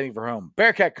 riding third, heading for home,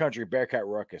 Bearcat Country, Bearcat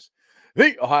Ruckus,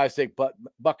 the Ohio State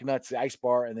Bucknuts, the Ice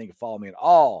Bar, and then you can follow me on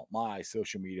all my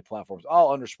social media platforms,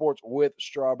 all under Sports with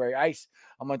Strawberry Ice.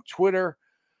 I'm on Twitter,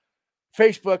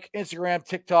 Facebook, Instagram,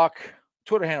 TikTok.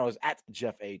 Twitter handle is at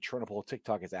Jeff A. Turnipole.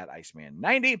 TikTok is at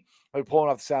Iceman90. I'll be pulling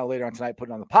off the sound later on tonight,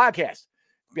 putting on the podcast.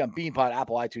 It'll be on BeanPod,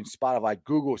 Apple, iTunes, Spotify,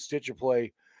 Google, Stitcher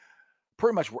Play,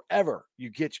 pretty much wherever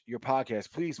you get your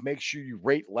podcast. Please make sure you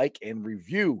rate, like, and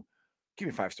review. Give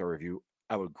me a 5-star review.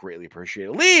 I would greatly appreciate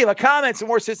it. Leave a comment so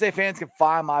more Cincinnati fans can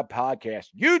find my podcast.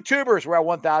 YouTubers, we're at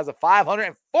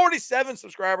 1,547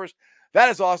 subscribers. That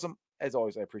is awesome. As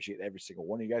always, I appreciate every single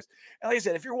one of you guys. And like I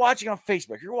said, if you're watching on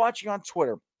Facebook, if you're watching on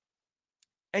Twitter,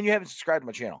 and you haven't subscribed to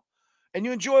my channel, and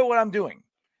you enjoy what I'm doing,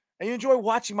 and you enjoy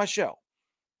watching my show,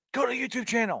 go to the YouTube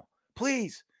channel.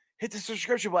 Please hit the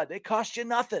subscription button. It costs you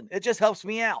nothing. It just helps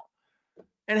me out.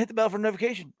 And hit the bell for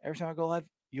notification. Every time I go live,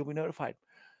 you'll be notified.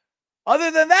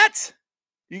 Other than that,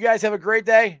 you guys have a great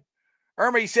day.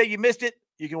 Irma, you say you missed it.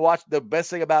 You can watch. The best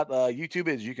thing about YouTube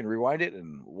is you can rewind it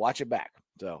and watch it back.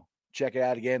 So check it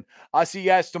out again. I'll see you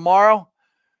guys tomorrow.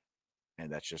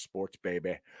 And that's just sports,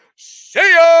 baby. See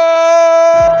ya!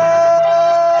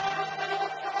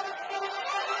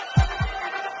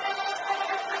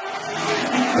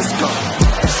 Let's go.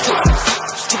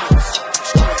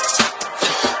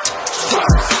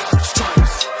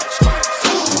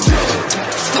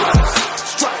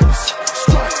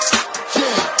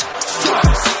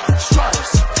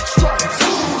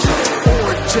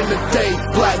 Orange in the day,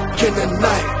 black in the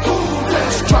night.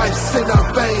 Stripes in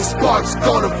our veins, sparks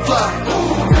gonna fly.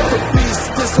 The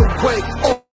beast is awake,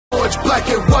 orange, black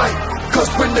and white. Cause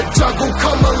when the jungle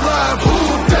come alive, who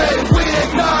day we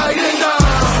ignite and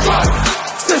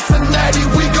Cincinnati,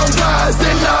 we gon' rise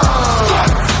and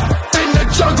in the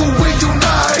jungle we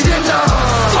unite and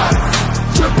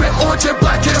dripping orange and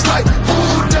black and white.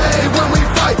 Who day when we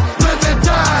fight, live and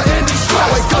die in these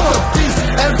stripes. Wake up the beast,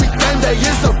 every day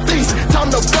is a feast.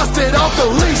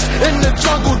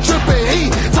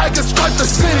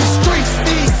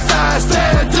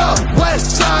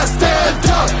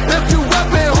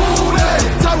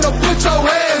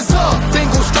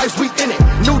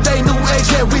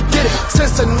 yeah, we get it.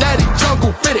 Cincinnati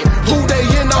jungle fitted. Who they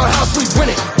in our house, we win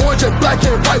it. Orange and black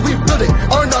and white, we build it.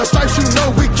 Earn our stripes, you know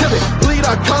we kill it. Bleed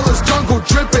our colors, jungle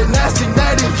dripping. Nasty,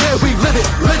 natty, yeah, we live it.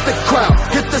 Lit the crowd,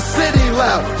 get the city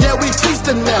loud. Yeah, we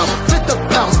feasting now. Fit the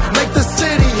pounce, make the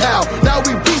city howl. Now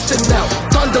we beastin' now.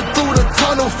 Thunder through the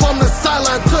tunnel, from the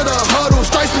sideline to the huddle.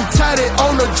 Stripes be tatted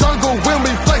on the jungle when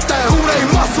we flex that who they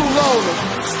muscle on them.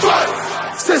 Stripes.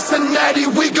 Cincinnati,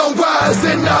 we gon' rise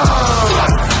in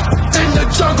the in the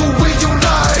jungle, we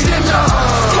unite in the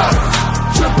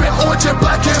drippin' orange and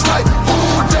black and white.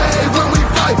 All day when we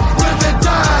fight, live and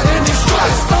die in these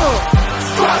stripes.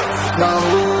 Stripes. Now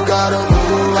who gotta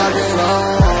move like it on?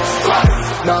 Stripes.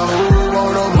 Now who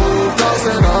wanna move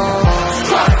crossing on?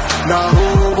 Stripes. Now who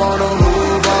wanna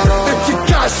move on? If you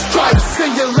got stripes,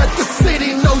 then you let the city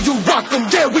know you rock them.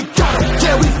 Yeah, we got them.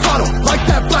 Yeah, we fought them. Like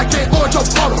that black and orange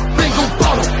Apollo. Bingo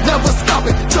bottle. Never stop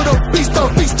it till the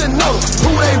beast and know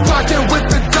who they rockin' with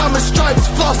the diamond stripes,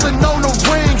 flossing